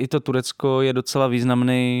ukázalo, že i to Turecko je docela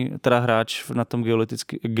významný teda hráč na tom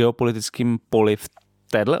geopolitickém poli v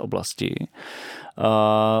téhle oblasti.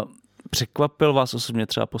 Překvapil vás osobně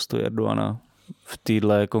třeba postoj Erdoğana v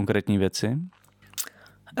téhle konkrétní věci?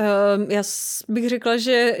 Já bych řekla,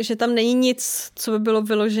 že tam není nic, co by bylo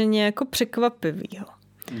vyloženě jako překvapivého.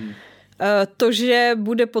 To, že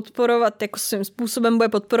bude podporovat, jako svým způsobem bude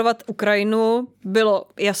podporovat Ukrajinu, bylo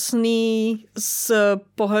jasný z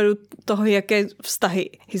pohledu toho, jaké vztahy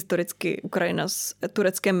historicky Ukrajina s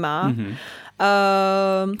Tureckem má.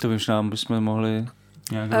 To možná bychom mohli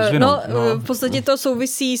nějak rozvinout. V podstatě to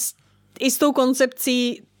souvisí i s tou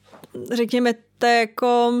koncepcí, řekněme, té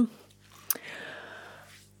jako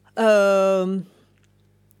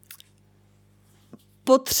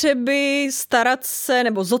potřeby starat se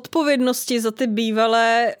nebo zodpovědnosti za ty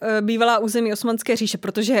bývalá území Osmanské říše,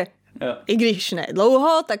 protože i když ne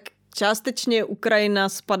dlouho, tak částečně Ukrajina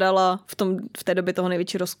spadala v té době toho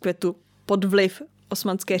největší rozkvětu pod vliv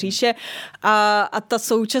Osmanské říše a ta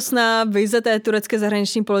současná vize té turecké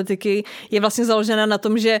zahraniční politiky je vlastně založena na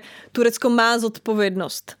tom, že Turecko má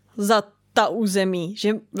zodpovědnost za ta území,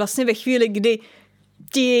 že vlastně ve chvíli, kdy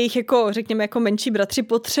ti jejich, jako, řekněme, jako menší bratři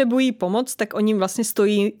potřebují pomoc, tak oni vlastně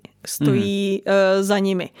stojí za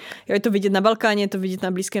nimi. Jo, je to vidět na Balkáně, je to vidět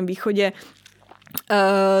na Blízkém východě.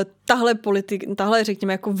 Tahle,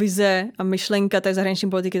 řekněme, jako vize a myšlenka té zahraniční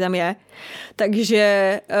politiky tam je.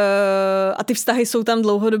 Takže a ty vztahy jsou tam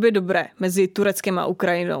dlouhodobě dobré mezi Tureckem a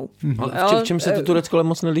Ukrajinou. Ale v čem se to Turecko ale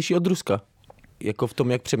moc neliší od Ruska? Jako v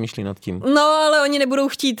tom, jak přemýšlí nad tím. No, ale oni nebudou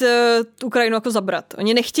chtít Ukrajinu jako zabrat.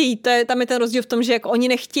 Oni nechtějí, tam je ten rozdíl v tom, že jako oni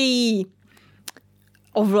nechtějí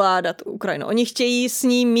ovládat Ukrajinu. Oni chtějí s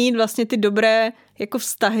ní mít vlastně ty dobré jako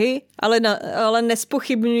vztahy, ale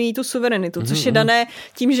nespochybňují tu suverenitu, což je dané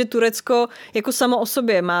tím, že Turecko jako samo o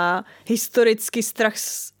sobě má historický strach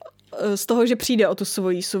z toho, že přijde o tu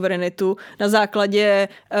svoji suverenitu na základě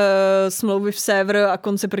smlouvy v Sèvres a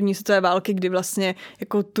konce první světové války, kdy vlastně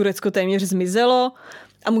jako Turecko téměř zmizelo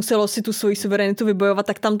a muselo si tu svoji suverenitu vybojovat,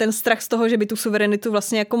 tak tam ten strach z toho, že by tu suverenitu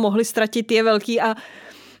vlastně jako mohli ztratit, je velký a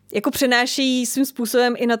jako přenášejí svým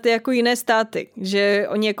způsobem i na ty jako jiné státy, že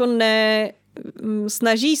oni jako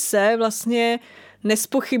snaží se vlastně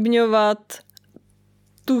nespochybňovat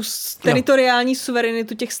tu teritoriální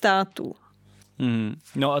suverenitu těch států.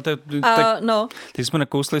 No a teď jsme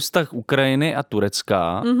nakousli vztah Ukrajiny a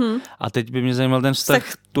Turecka a teď by mě zajímal ten vztah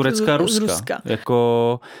Turecka a Ruska.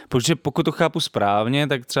 Jako, protože pokud to chápu správně,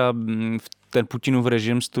 tak třeba ten Putinův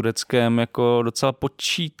režim s Tureckem jako docela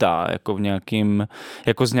počítá jako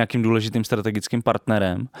jako s nějakým důležitým strategickým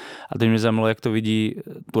partnerem. A teď mě zajímalo, jak to vidí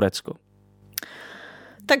Turecko.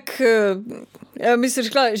 Tak já bych si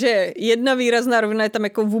řekla, že jedna výrazná rovina je tam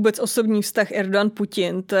jako vůbec osobní vztah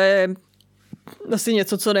Erdoğan-Putin. To je asi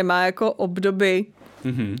něco, co nemá jako obdoby.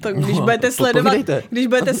 Tak když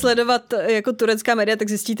budete sledovat jako turecká média, tak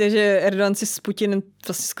zjistíte, že Erdoğan si s Putinem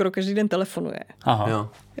vlastně skoro každý den telefonuje. Aha. Jo,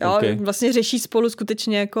 okay. Vlastně řeší spolu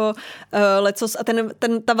skutečně jako lecos a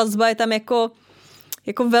ta vazba je tam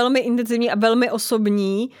jako velmi intenzivní a velmi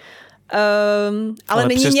osobní. Ale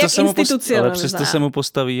není nějak institucionální. Ale přesto se mu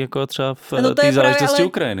postaví jako třeba v té záležitosti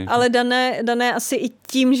Ukrajiny. Ale dané asi i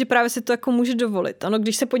tím, že právě si to jako může dovolit. Ano,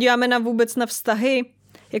 když se podíváme na vztahy,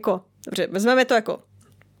 jako, dobře, vezmeme to jako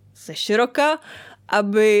ze široka,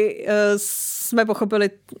 aby jsme pochopili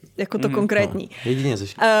jako to konkrétní. Jedině ze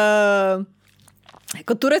široka.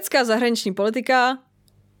 Jako turecká zahraniční politika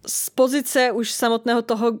z pozice už samotného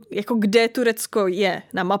toho, jako kde Turecko je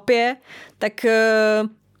na mapě, tak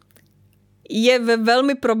je ve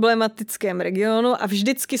velmi problematickém regionu a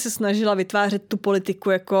vždycky se snažila vytvářet tu politiku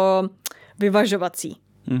jako vyvažovací.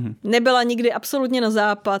 Nebyla nikdy absolutně na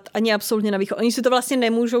západ, ani absolutně na východ. Oni si to vlastně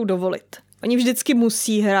nemůžou dovolit. Oni vždycky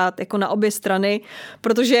musí hrát jako na obě strany,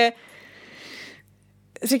 protože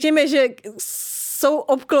řekněme, že jsou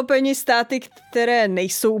obklopeni státy, které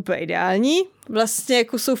nejsou úplně ideální. Vlastně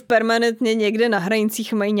jako jsou permanentně někde na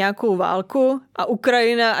hranicích, mají nějakou válku a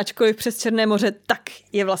Ukrajina, ačkoliv přes Černé moře, tak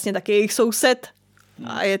je vlastně taky jejich soused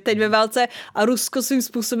a je teď ve válce a Rusko svým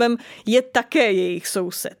způsobem je také jejich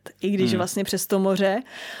soused, i když vlastně přes to moře.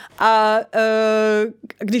 A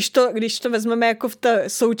když to vezmeme jako v té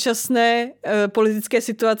současné politické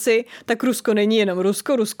situaci, tak Rusko není jenom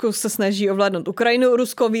Rusko se snaží ovládnout Ukrajinu,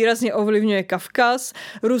 Rusko výrazně ovlivňuje Kavkaz,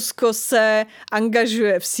 Rusko se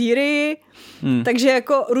angažuje v Sýrii, takže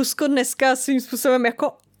jako Rusko dneska svým způsobem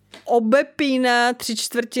jako obepíná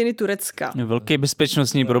 3/4 Turecka. Velký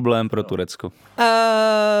bezpečnostní problém pro Turecko.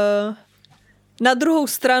 Na druhou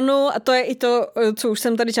stranu, a to je i to, co už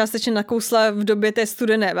jsem tady částečně nakousla v době té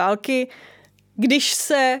studené války, když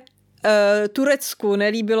se Turecku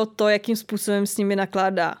nelíbilo to, jakým způsobem s nimi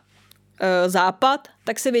nakládá Západ,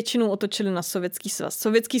 tak se většinou otočili na Sovětský svaz.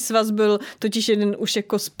 Sovětský svaz byl totiž jeden už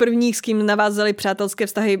jako z prvních, s kým navázali přátelské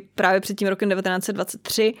vztahy právě před tím rokem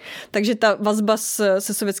 1923, takže ta vazba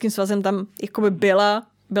se Sovětským svazem tam jakoby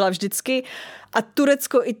byla vždycky. A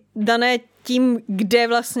Turecko i dané tím, kde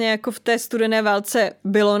vlastně jako v té studené válce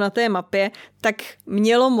bylo na té mapě, tak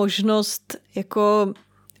mělo možnost jako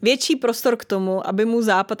větší prostor k tomu, aby mu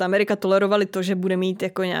Západ a Amerika tolerovali to, že bude mít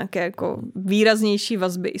jako nějaké jako výraznější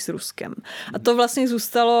vazby i s Ruskem. A to vlastně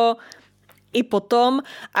zůstalo i potom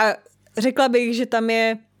a řekla bych, že tam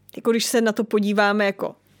je, jako když se na to podíváme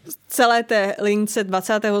jako celé té lince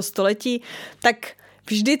 20. století, tak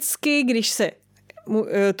vždycky, když se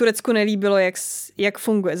Turecku nelíbilo, jak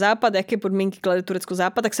funguje Západ, jaké podmínky klade Turecko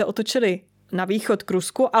Západ, tak se otočili na východ k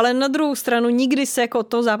Rusku, ale na druhou stranu nikdy se jako od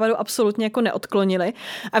toho Západu absolutně jako neodklonili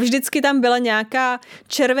a vždycky tam byla nějaká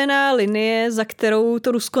červená linie, za kterou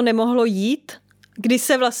to Rusko nemohlo jít, kdy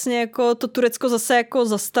se vlastně jako to Turecko zase jako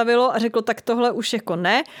zastavilo a řeklo, tak tohle už jako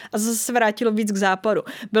ne a zase se vrátilo víc k západu.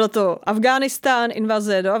 Bylo to Afghánistán,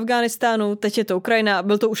 invaze do Afghánistánu, teď je to Ukrajina,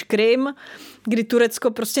 byl to už Krym, kdy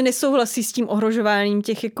Turecko prostě nesouhlasí s tím ohrožováním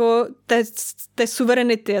těch jako té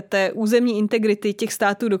suverenity a té územní integrity těch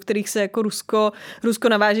států, do kterých se jako Rusko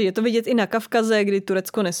naváží. Je to vidět i na Kavkaze, kdy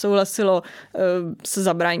Turecko nesouhlasilo se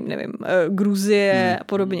zabráním, nevím, Gruzie a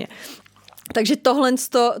podobně. Takže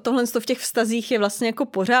tohle v těch vztazích je vlastně jako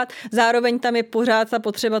pořád. Zároveň tam je pořád ta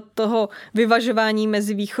potřeba toho vyvažování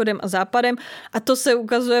mezi východem a západem a to se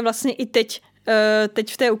ukazuje vlastně i teď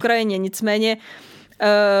v té Ukrajině. Nicméně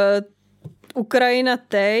Ukrajina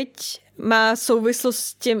teď má souvislost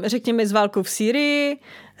s tím, řekněme, s válkou v Sýrii,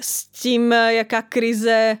 s tím, jaká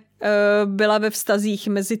krize byla ve vztazích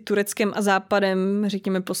mezi Tureckem a Západem,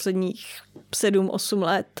 řekněme, posledních 7-8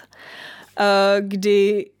 let,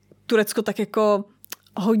 kdy Turecko tak jako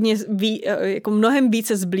hodně jako mnohem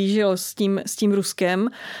více zblížilo s tím Ruskem,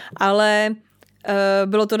 ale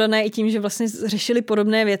bylo to dané i tím, že vlastně řešili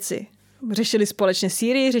podobné věci. Řešili společně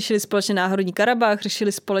Sýrii, řešili společně Náhorní Karabach,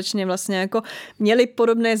 řešili společně vlastně jako, měli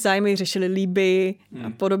podobné zájmy, řešili Libyi a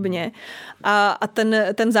podobně. A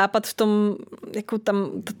ten Západ v tom jako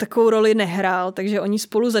tam takovou roli nehrál, takže oni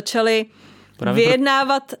spolu začali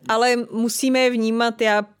vyjednávat, ale musíme je vnímat,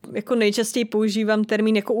 já jako nejčastěji používám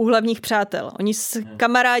termín jako u hlavních přátel. Oni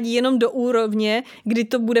kamarádí jenom do úrovně, kdy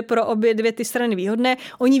to bude pro obě dvě ty strany výhodné.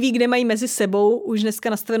 Oni ví, kde mají mezi sebou už dneska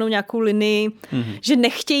nastavenou nějakou linii, že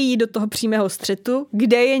nechtějí jít do toho přímého střetu,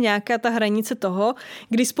 kde je nějaká ta hranice toho,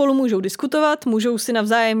 kdy spolu můžou diskutovat, můžou si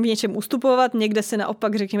navzájem v něčem ustupovat, někde se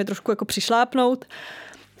naopak, řekněme, trošku jako přišlápnout,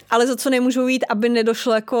 ale za co nemůžou jít, aby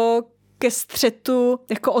nedošlo jako ke střetu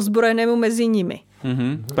jako ozbrojenému mezi nimi.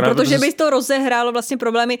 Protože by to rozehrálo vlastně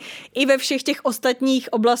problémy i ve všech těch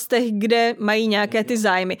ostatních oblastech, kde mají nějaké ty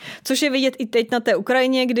zájmy. Což je vidět i teď na té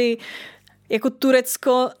Ukrajině, kdy jako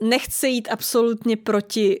Turecko nechce jít absolutně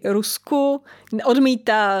proti Rusku,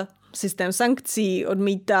 odmítá systém sankcí,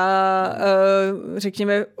 odmítá,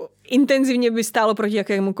 řekněme, intenzivně by stálo proti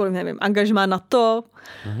jakémukoliv, nevím, angažmá NATO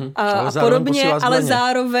a podobně, ale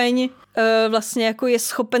zároveň vlastně jako je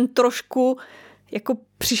schopen trošku jako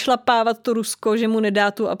přišlapávat to Rusko, že mu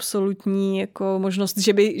nedá tu absolutní jako možnost,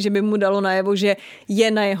 že by mu dalo najevo, že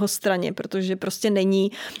je na jeho straně, protože prostě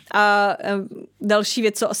není. A další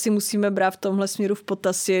věc, co asi musíme brát v tomhle směru v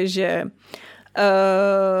potaz, je, že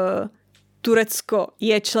Turecko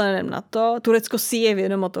je členem NATO, Turecko si je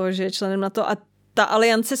vědomo toho, že je členem NATO a ta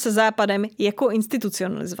aliance se Západem je jako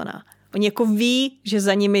institucionalizovaná. Oni jako ví, že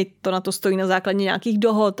za nimi to na to stojí na základě nějakých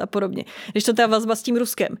dohod a podobně. Když to ta vazba s tím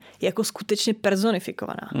Ruskem je jako skutečně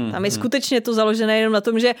personifikovaná. Tam je skutečně to založené jenom na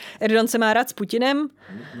tom, že Erdoğan se má rád s Putinem.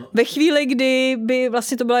 Ve chvíli, kdy by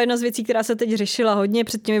vlastně to byla jedna z věcí, která se teď řešila hodně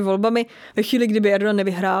před těmi volbami, ve chvíli, kdyby Erdoğan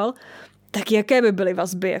nevyhrál, tak jaké by byly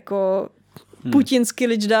vazby? Jako putinský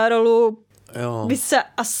Kılıçdaroğlu by se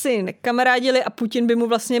asi nekamarádili a Putin by mu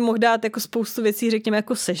vlastně mohl dát jako spoustu věcí, řekněme,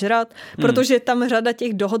 jako sežrat, protože tam řada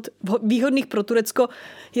těch dohod výhodných pro Turecko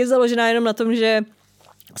je založená jenom na tom, že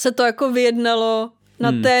se to jako vyjednalo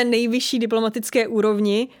na té nejvyšší diplomatické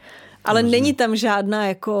úrovni, ale není tam žádná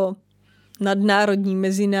jako nadnárodní,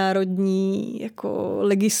 mezinárodní, jako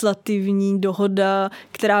legislativní dohoda,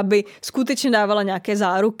 která by skutečně dávala nějaké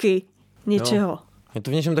záruky něčeho. Jo. Je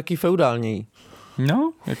to v něčem taky feudálněji.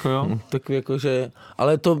 No, jako jo. Tak jako, že,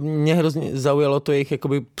 ale to mě hrozně zaujalo to jejich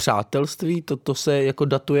jakoby přátelství, to se jako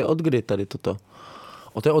datuje od kdy tady toto?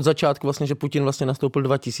 To je od začátku vlastně, že Putin vlastně nastoupil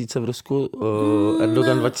 2000 v Rusku,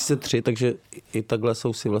 Erdogan 2003, takže i takhle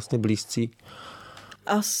jsou si vlastně blízcí.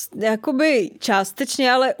 A jakoby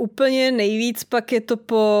částečně, ale úplně nejvíc pak je to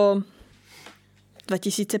po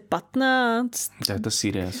 2015. To je to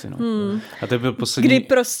Sýrie asi, no. A to byl poslední... Kdy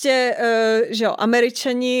prostě, že jo,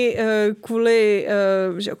 Američani kvůli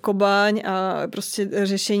že jo, Kobaň a prostě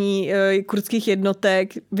řešení kurdských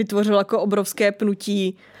jednotek vytvořilo jako obrovské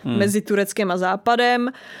pnutí mezi Tureckem a Západem.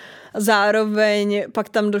 Zároveň pak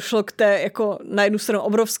tam došlo k té jako na jednu stranu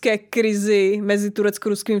obrovské krizi mezi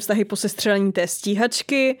turecko-ruskými vztahy po sestřelení té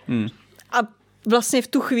stíhačky. A vlastně v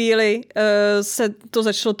tu chvíli se to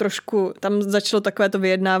začalo trošku, tam začalo takové to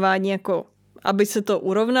vyjednávání, jako aby se to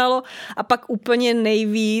urovnalo. A pak úplně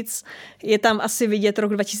nejvíc je tam asi vidět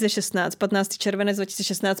rok 2016, 15. červenec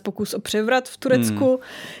 2016, pokus o převrat v Turecku,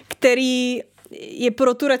 který je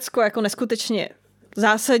pro Turecko jako neskutečně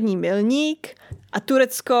zásadní milník a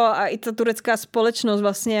Turecko a i ta turecká společnost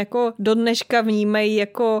vlastně jako do dneška vnímají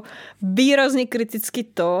jako výrazně kriticky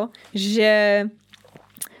to, že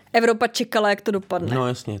Evropa čekala, jak to dopadne. No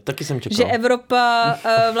jasně, taky jsem čekal. Že Evropa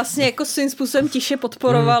vlastně jako svým způsobem tiše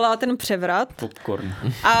podporovala ten převrat. Popcorn.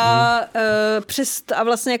 A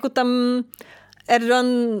vlastně jako tam Erdogan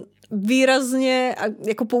výrazně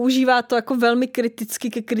jako používá to jako velmi kriticky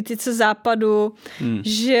ke kritice Západu,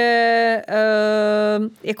 že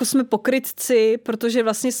jako jsme pokrytci, protože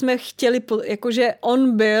vlastně jsme chtěli, jakože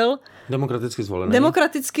on byl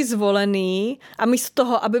demokraticky zvolený a místo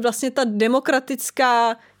toho, aby vlastně ta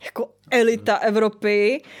demokratická jako elita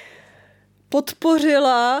Evropy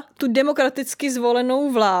podpořila tu demokraticky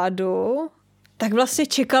zvolenou vládu, tak vlastně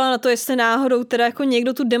čekala na to, jestli náhodou teda jako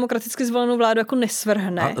někdo tu demokraticky zvolenou vládu jako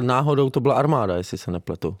nesvrhne. A náhodou to byla armáda, jestli se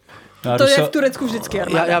nepletu. To je v Turecku vždycky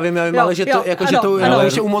armáda. Já vím, ale že to, jako, že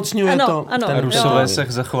to umocňuje to. Ano, Rusové se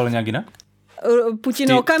zachovali nějak jinak?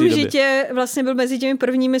 Putin okamžitě vlastně byl mezi těmi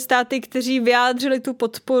prvními státy, kteří vyjádřili tu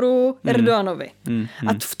podporu Erdoganovi.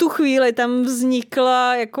 A v tu chvíli tam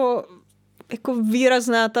vznikla jako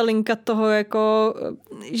výrazná ta linka toho, jako,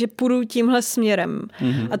 že půjdu tímhle směrem.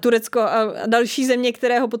 A Turecko a další země,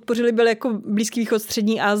 které ho podpořili, byly jako Blízký východ,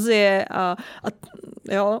 Střední Asie a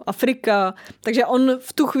Afrika. Takže on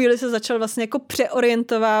v tu chvíli se začal vlastně jako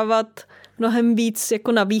přeorientovávat mnohem víc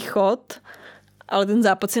jako na východ, ale ten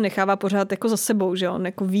západ si nechává pořád jako za sebou, že on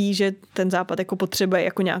jako ví, že ten západ jako potřebuje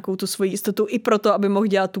jako nějakou tu svoji jistotu i proto, aby mohl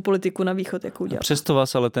dělat tu politiku na východ, jakou dělá. Přesto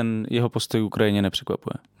vás ale ten jeho postoj Ukrajině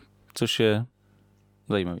nepřekvapuje, což je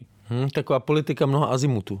zajímavý. Taková politika mnoha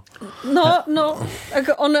azimutů. No,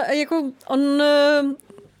 on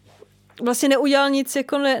vlastně neudělal nic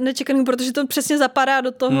jako nečekaného, protože to přesně zapadá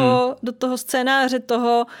do toho scénáře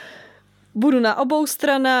toho, budu na obou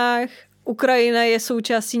stranách, Ukrajina je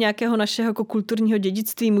součástí nějakého našeho jako kulturního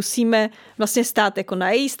dědictví, musíme vlastně stát jako na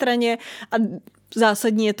její straně a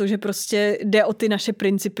zásadní je to, že prostě jde o ty naše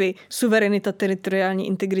principy, suverenita, teritoriální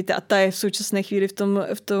integrita a ta je v současné chvíli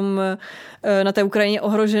na té Ukrajině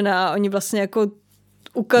ohrožená a oni vlastně jako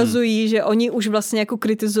ukazují, že oni už vlastně jako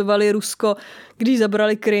kritizovali Rusko, když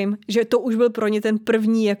zabrali Krym, že to už byl pro ně ten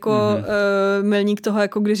první jako milník toho,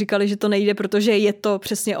 jako když říkali, že to nejde, protože je to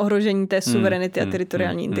přesně ohrožení té suverenity a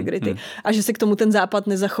teritoriální integrity a že se k tomu ten západ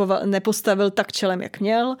nepostavil tak čelem, jak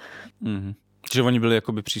měl. Že oni byli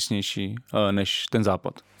jakoby přísnější než ten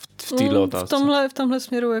západ v této otázce. V tomhle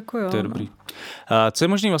směru jako jo. To je dobrý. A co je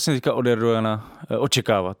možné vlastně teďka od Erdogana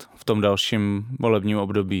očekávat v tom dalším volebním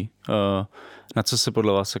období? Na co se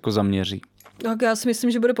podle vás jako zaměří? Tak já si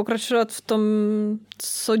myslím, že bude pokračovat v tom,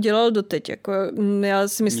 co dělal doteď. Jako, já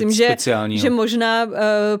si myslím, že možná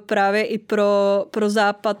právě i pro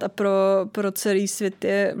Západ a pro celý svět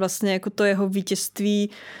je vlastně jako to jeho vítězství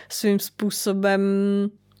svým způsobem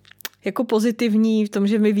jako pozitivní v tom,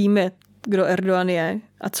 že my víme, kdo Erdoğan je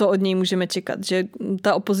a co od něj můžeme čekat. Že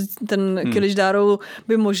ta opozice, ten Kılıçdaroğlu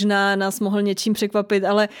by možná nás mohl něčím překvapit,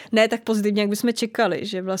 ale ne tak pozitivně, jak bychom čekali.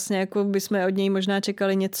 Že vlastně jako bychom od něj možná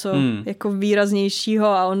čekali něco jako výraznějšího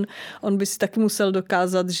a on by si taky musel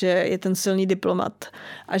dokázat, že je ten silný diplomat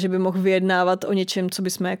a že by mohl vyjednávat o něčem, co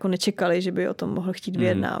bychom jako nečekali, že by o tom mohl chtít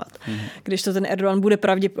vyjednávat. Když to ten Erdoğan bude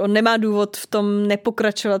on nemá důvod v tom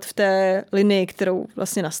nepokračovat v té linii, kterou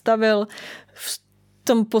vlastně nastavil. V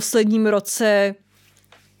tom posledním roce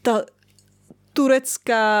ta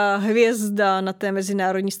turecká hvězda na té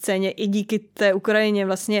mezinárodní scéně i díky té Ukrajině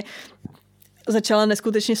vlastně začala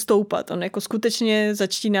neskutečně stoupat. On jako skutečně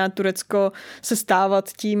začíná Turecko se stávat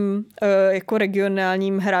tím jako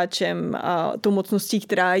regionálním hráčem a tou mocností,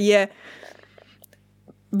 která je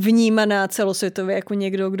vnímaná celosvětově jako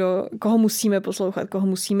někdo, koho musíme poslouchat, koho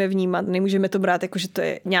musíme vnímat. Nemůžeme to brát jako, že to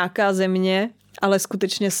je nějaká země, ale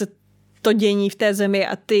skutečně se to dění v té zemi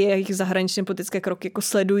a ty jejich zahraničně politické kroky jako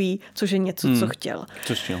sledují, což je něco, co chtěl.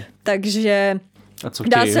 Takže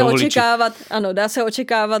dá se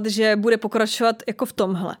očekávat, že bude pokračovat jako v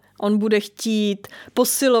tomhle. On bude chtít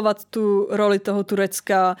posilovat tu roli toho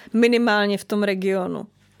Turecka minimálně v tom regionu.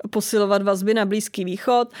 Posilovat vazby na Blízký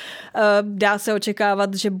východ. Dá se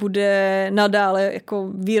očekávat, že bude nadále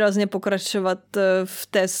jako výrazně pokračovat v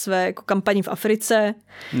té své jako kampani v Africe,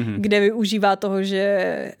 kde využívá toho,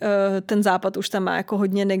 že ten západ už tam má jako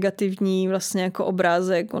hodně negativní vlastně jako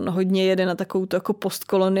obrázek. On hodně jede na takovou jako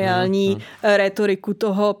postkoloniální rétoriku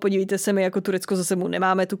toho, podívejte se, my jako Turecko za sebou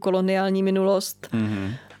nemáme tu koloniální minulost.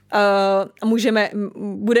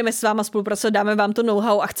 Budeme s váma spolupracovat, dáme vám to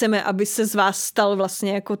know-how a chceme, aby se z vás stal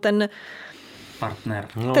vlastně jako ten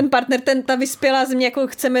partner, ta vyspělá země, jako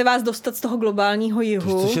chceme vás dostat z toho globálního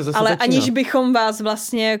jihu, ale aniž bychom vás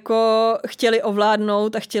vlastně jako chtěli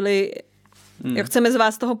ovládnout a chceme z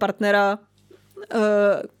vás toho partnera,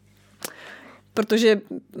 protože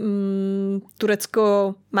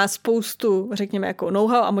Turecko má spoustu, řekněme, jako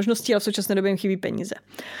know-how a možností, ale v současné době jim chybí peníze.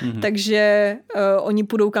 Takže oni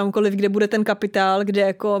půjdou kamkoliv, kde bude ten kapitál, kde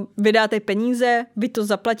jako vydáte peníze, vy to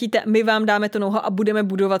zaplatíte, my vám dáme to know-how a budeme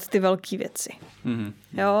budovat ty velké věci.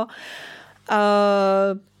 Jo?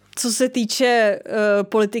 Co se týče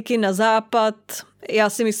politiky na západ, já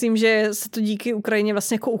si myslím, že se to díky Ukrajině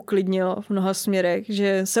vlastně jako uklidnilo v mnoha směrech,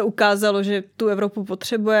 že se ukázalo, že tu Evropu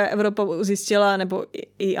potřebuje, Evropa zjistila, nebo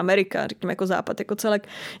i Amerika, řekněme jako západ, jako celek,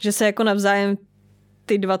 že se jako navzájem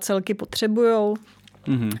ty dva celky potřebujou.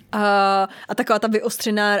 A taková ta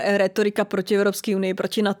vyostřená retorika proti Evropské unii,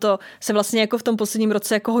 proti NATO se vlastně jako v tom posledním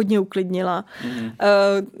roce jako hodně uklidnila.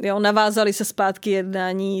 Navázali se zpátky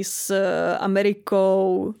jednání s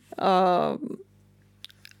Amerikou,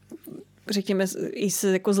 řekněme, i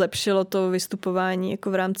se jako zlepšilo to vystupování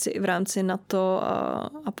jako v rámci NATO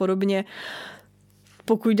a podobně.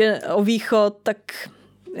 Pokud jde o východ, tak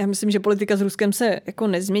já myslím, že politika s Ruskem se jako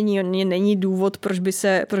nezmění. Není důvod, proč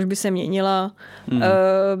by se měnila,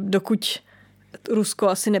 dokud Rusko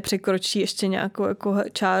asi nepřekročí ještě nějakou jako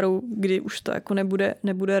čáru, kdy už to jako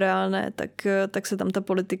nebude reálné, tak se tam ta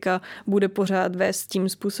politika bude pořád vést tím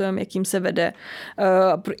způsobem, jakým se vede.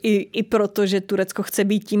 I proto, že Turecko chce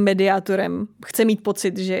být tím mediátorem, chce mít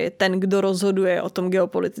pocit, že je ten, kdo rozhoduje o tom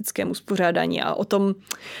geopolitickém uspořádání a o tom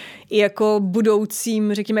i jako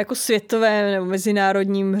budoucím, řekněme, jako světovém nebo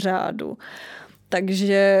mezinárodním řádu.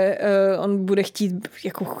 Takže on bude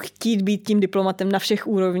chtít být tím diplomatem na všech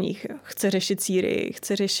úrovních. Chce řešit Sýrii,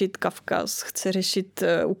 chce řešit Kavkaz, chce řešit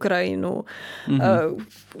Ukrajinu,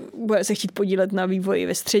 bude se chtít podílet na vývoji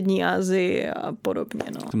ve střední Asii a podobně.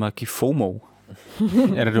 No. To má jaký FOMO.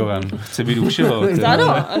 Erdoğan chce být u všeho.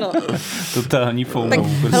 Ano. Totální FOMO. Tak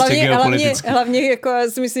prostě hlavně jako já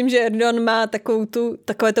si myslím, že Erdoğan má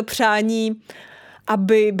takové to přání,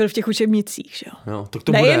 aby byl v těch učebnicích. Že? No, tak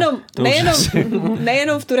to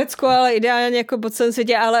nejenom v Turecku, ale ideálně jako po celém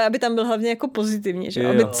světě, ale aby tam byl hlavně jako pozitivně.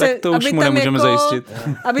 Že? Tak to už mu nemůžeme zajistit.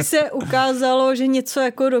 Aby se ukázalo, že něco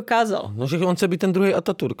jako dokázal. No, že on chce být ten druhý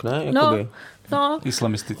Atatürk, ne? Jakoby. No.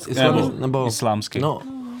 Islamistický. Nebo islámský. No,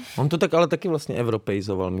 on to tak ale taky vlastně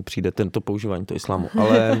evropeizoval, mi přijde tento používání toho islámu,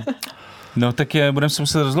 ale... No tak budeme se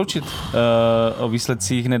muset rozloučit o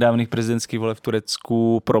výsledcích nedávných prezidentských voleb v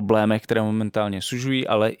Turecku, problémech, které momentálně sužují,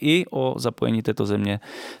 ale i o zapojení této země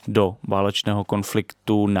do válečného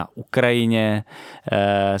konfliktu na Ukrajině.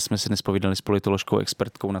 Jsme si dnes povídali s politoložkou,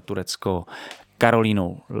 expertkou na Turecko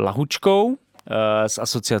Karolínou Lahučkou z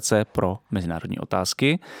Asociace pro mezinárodní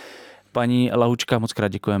otázky. Paní Lahučka, moc krát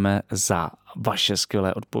děkujeme za vaše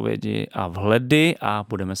skvělé odpovědi a vhledy a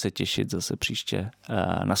budeme se těšit zase příště.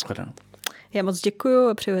 Nashledanou. Já moc děkuju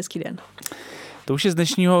a přeju hezký den. To už je z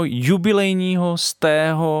dnešního jubilejního 100.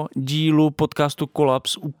 dílu podcastu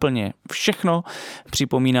Kolaps úplně všechno.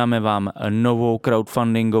 Připomínáme vám novou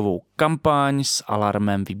crowdfundingovou kampaň. S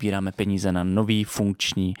Alarmem vybíráme peníze na nový,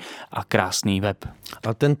 funkční a krásný web.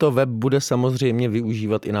 A tento web bude samozřejmě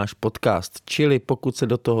využívat i náš podcast. Čili pokud se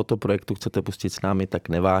do tohoto projektu chcete pustit s námi, tak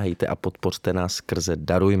neváhejte a podpořte nás skrze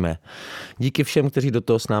Darujme. Díky všem, kteří do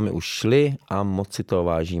toho s námi už šli a moc si toho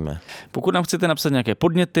vážíme. Pokud nám chcete napsat nějaké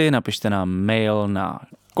podněty, napište nám mail na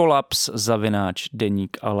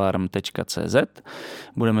kolaps@deníkalarm.cz.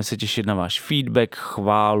 Budeme se těšit na váš feedback,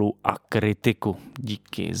 chválu a kritiku.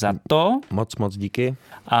 Díky za to. Moc díky.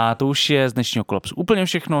 A to už je z dnešního Kolapsu úplně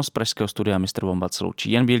všechno. Z pražského studia Mr. Bomba se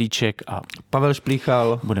loučí Jan Bělíček a Pavel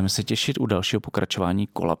Šplíchal. Budeme se těšit u dalšího pokračování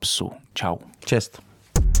Kolapsu. Čau. Čest.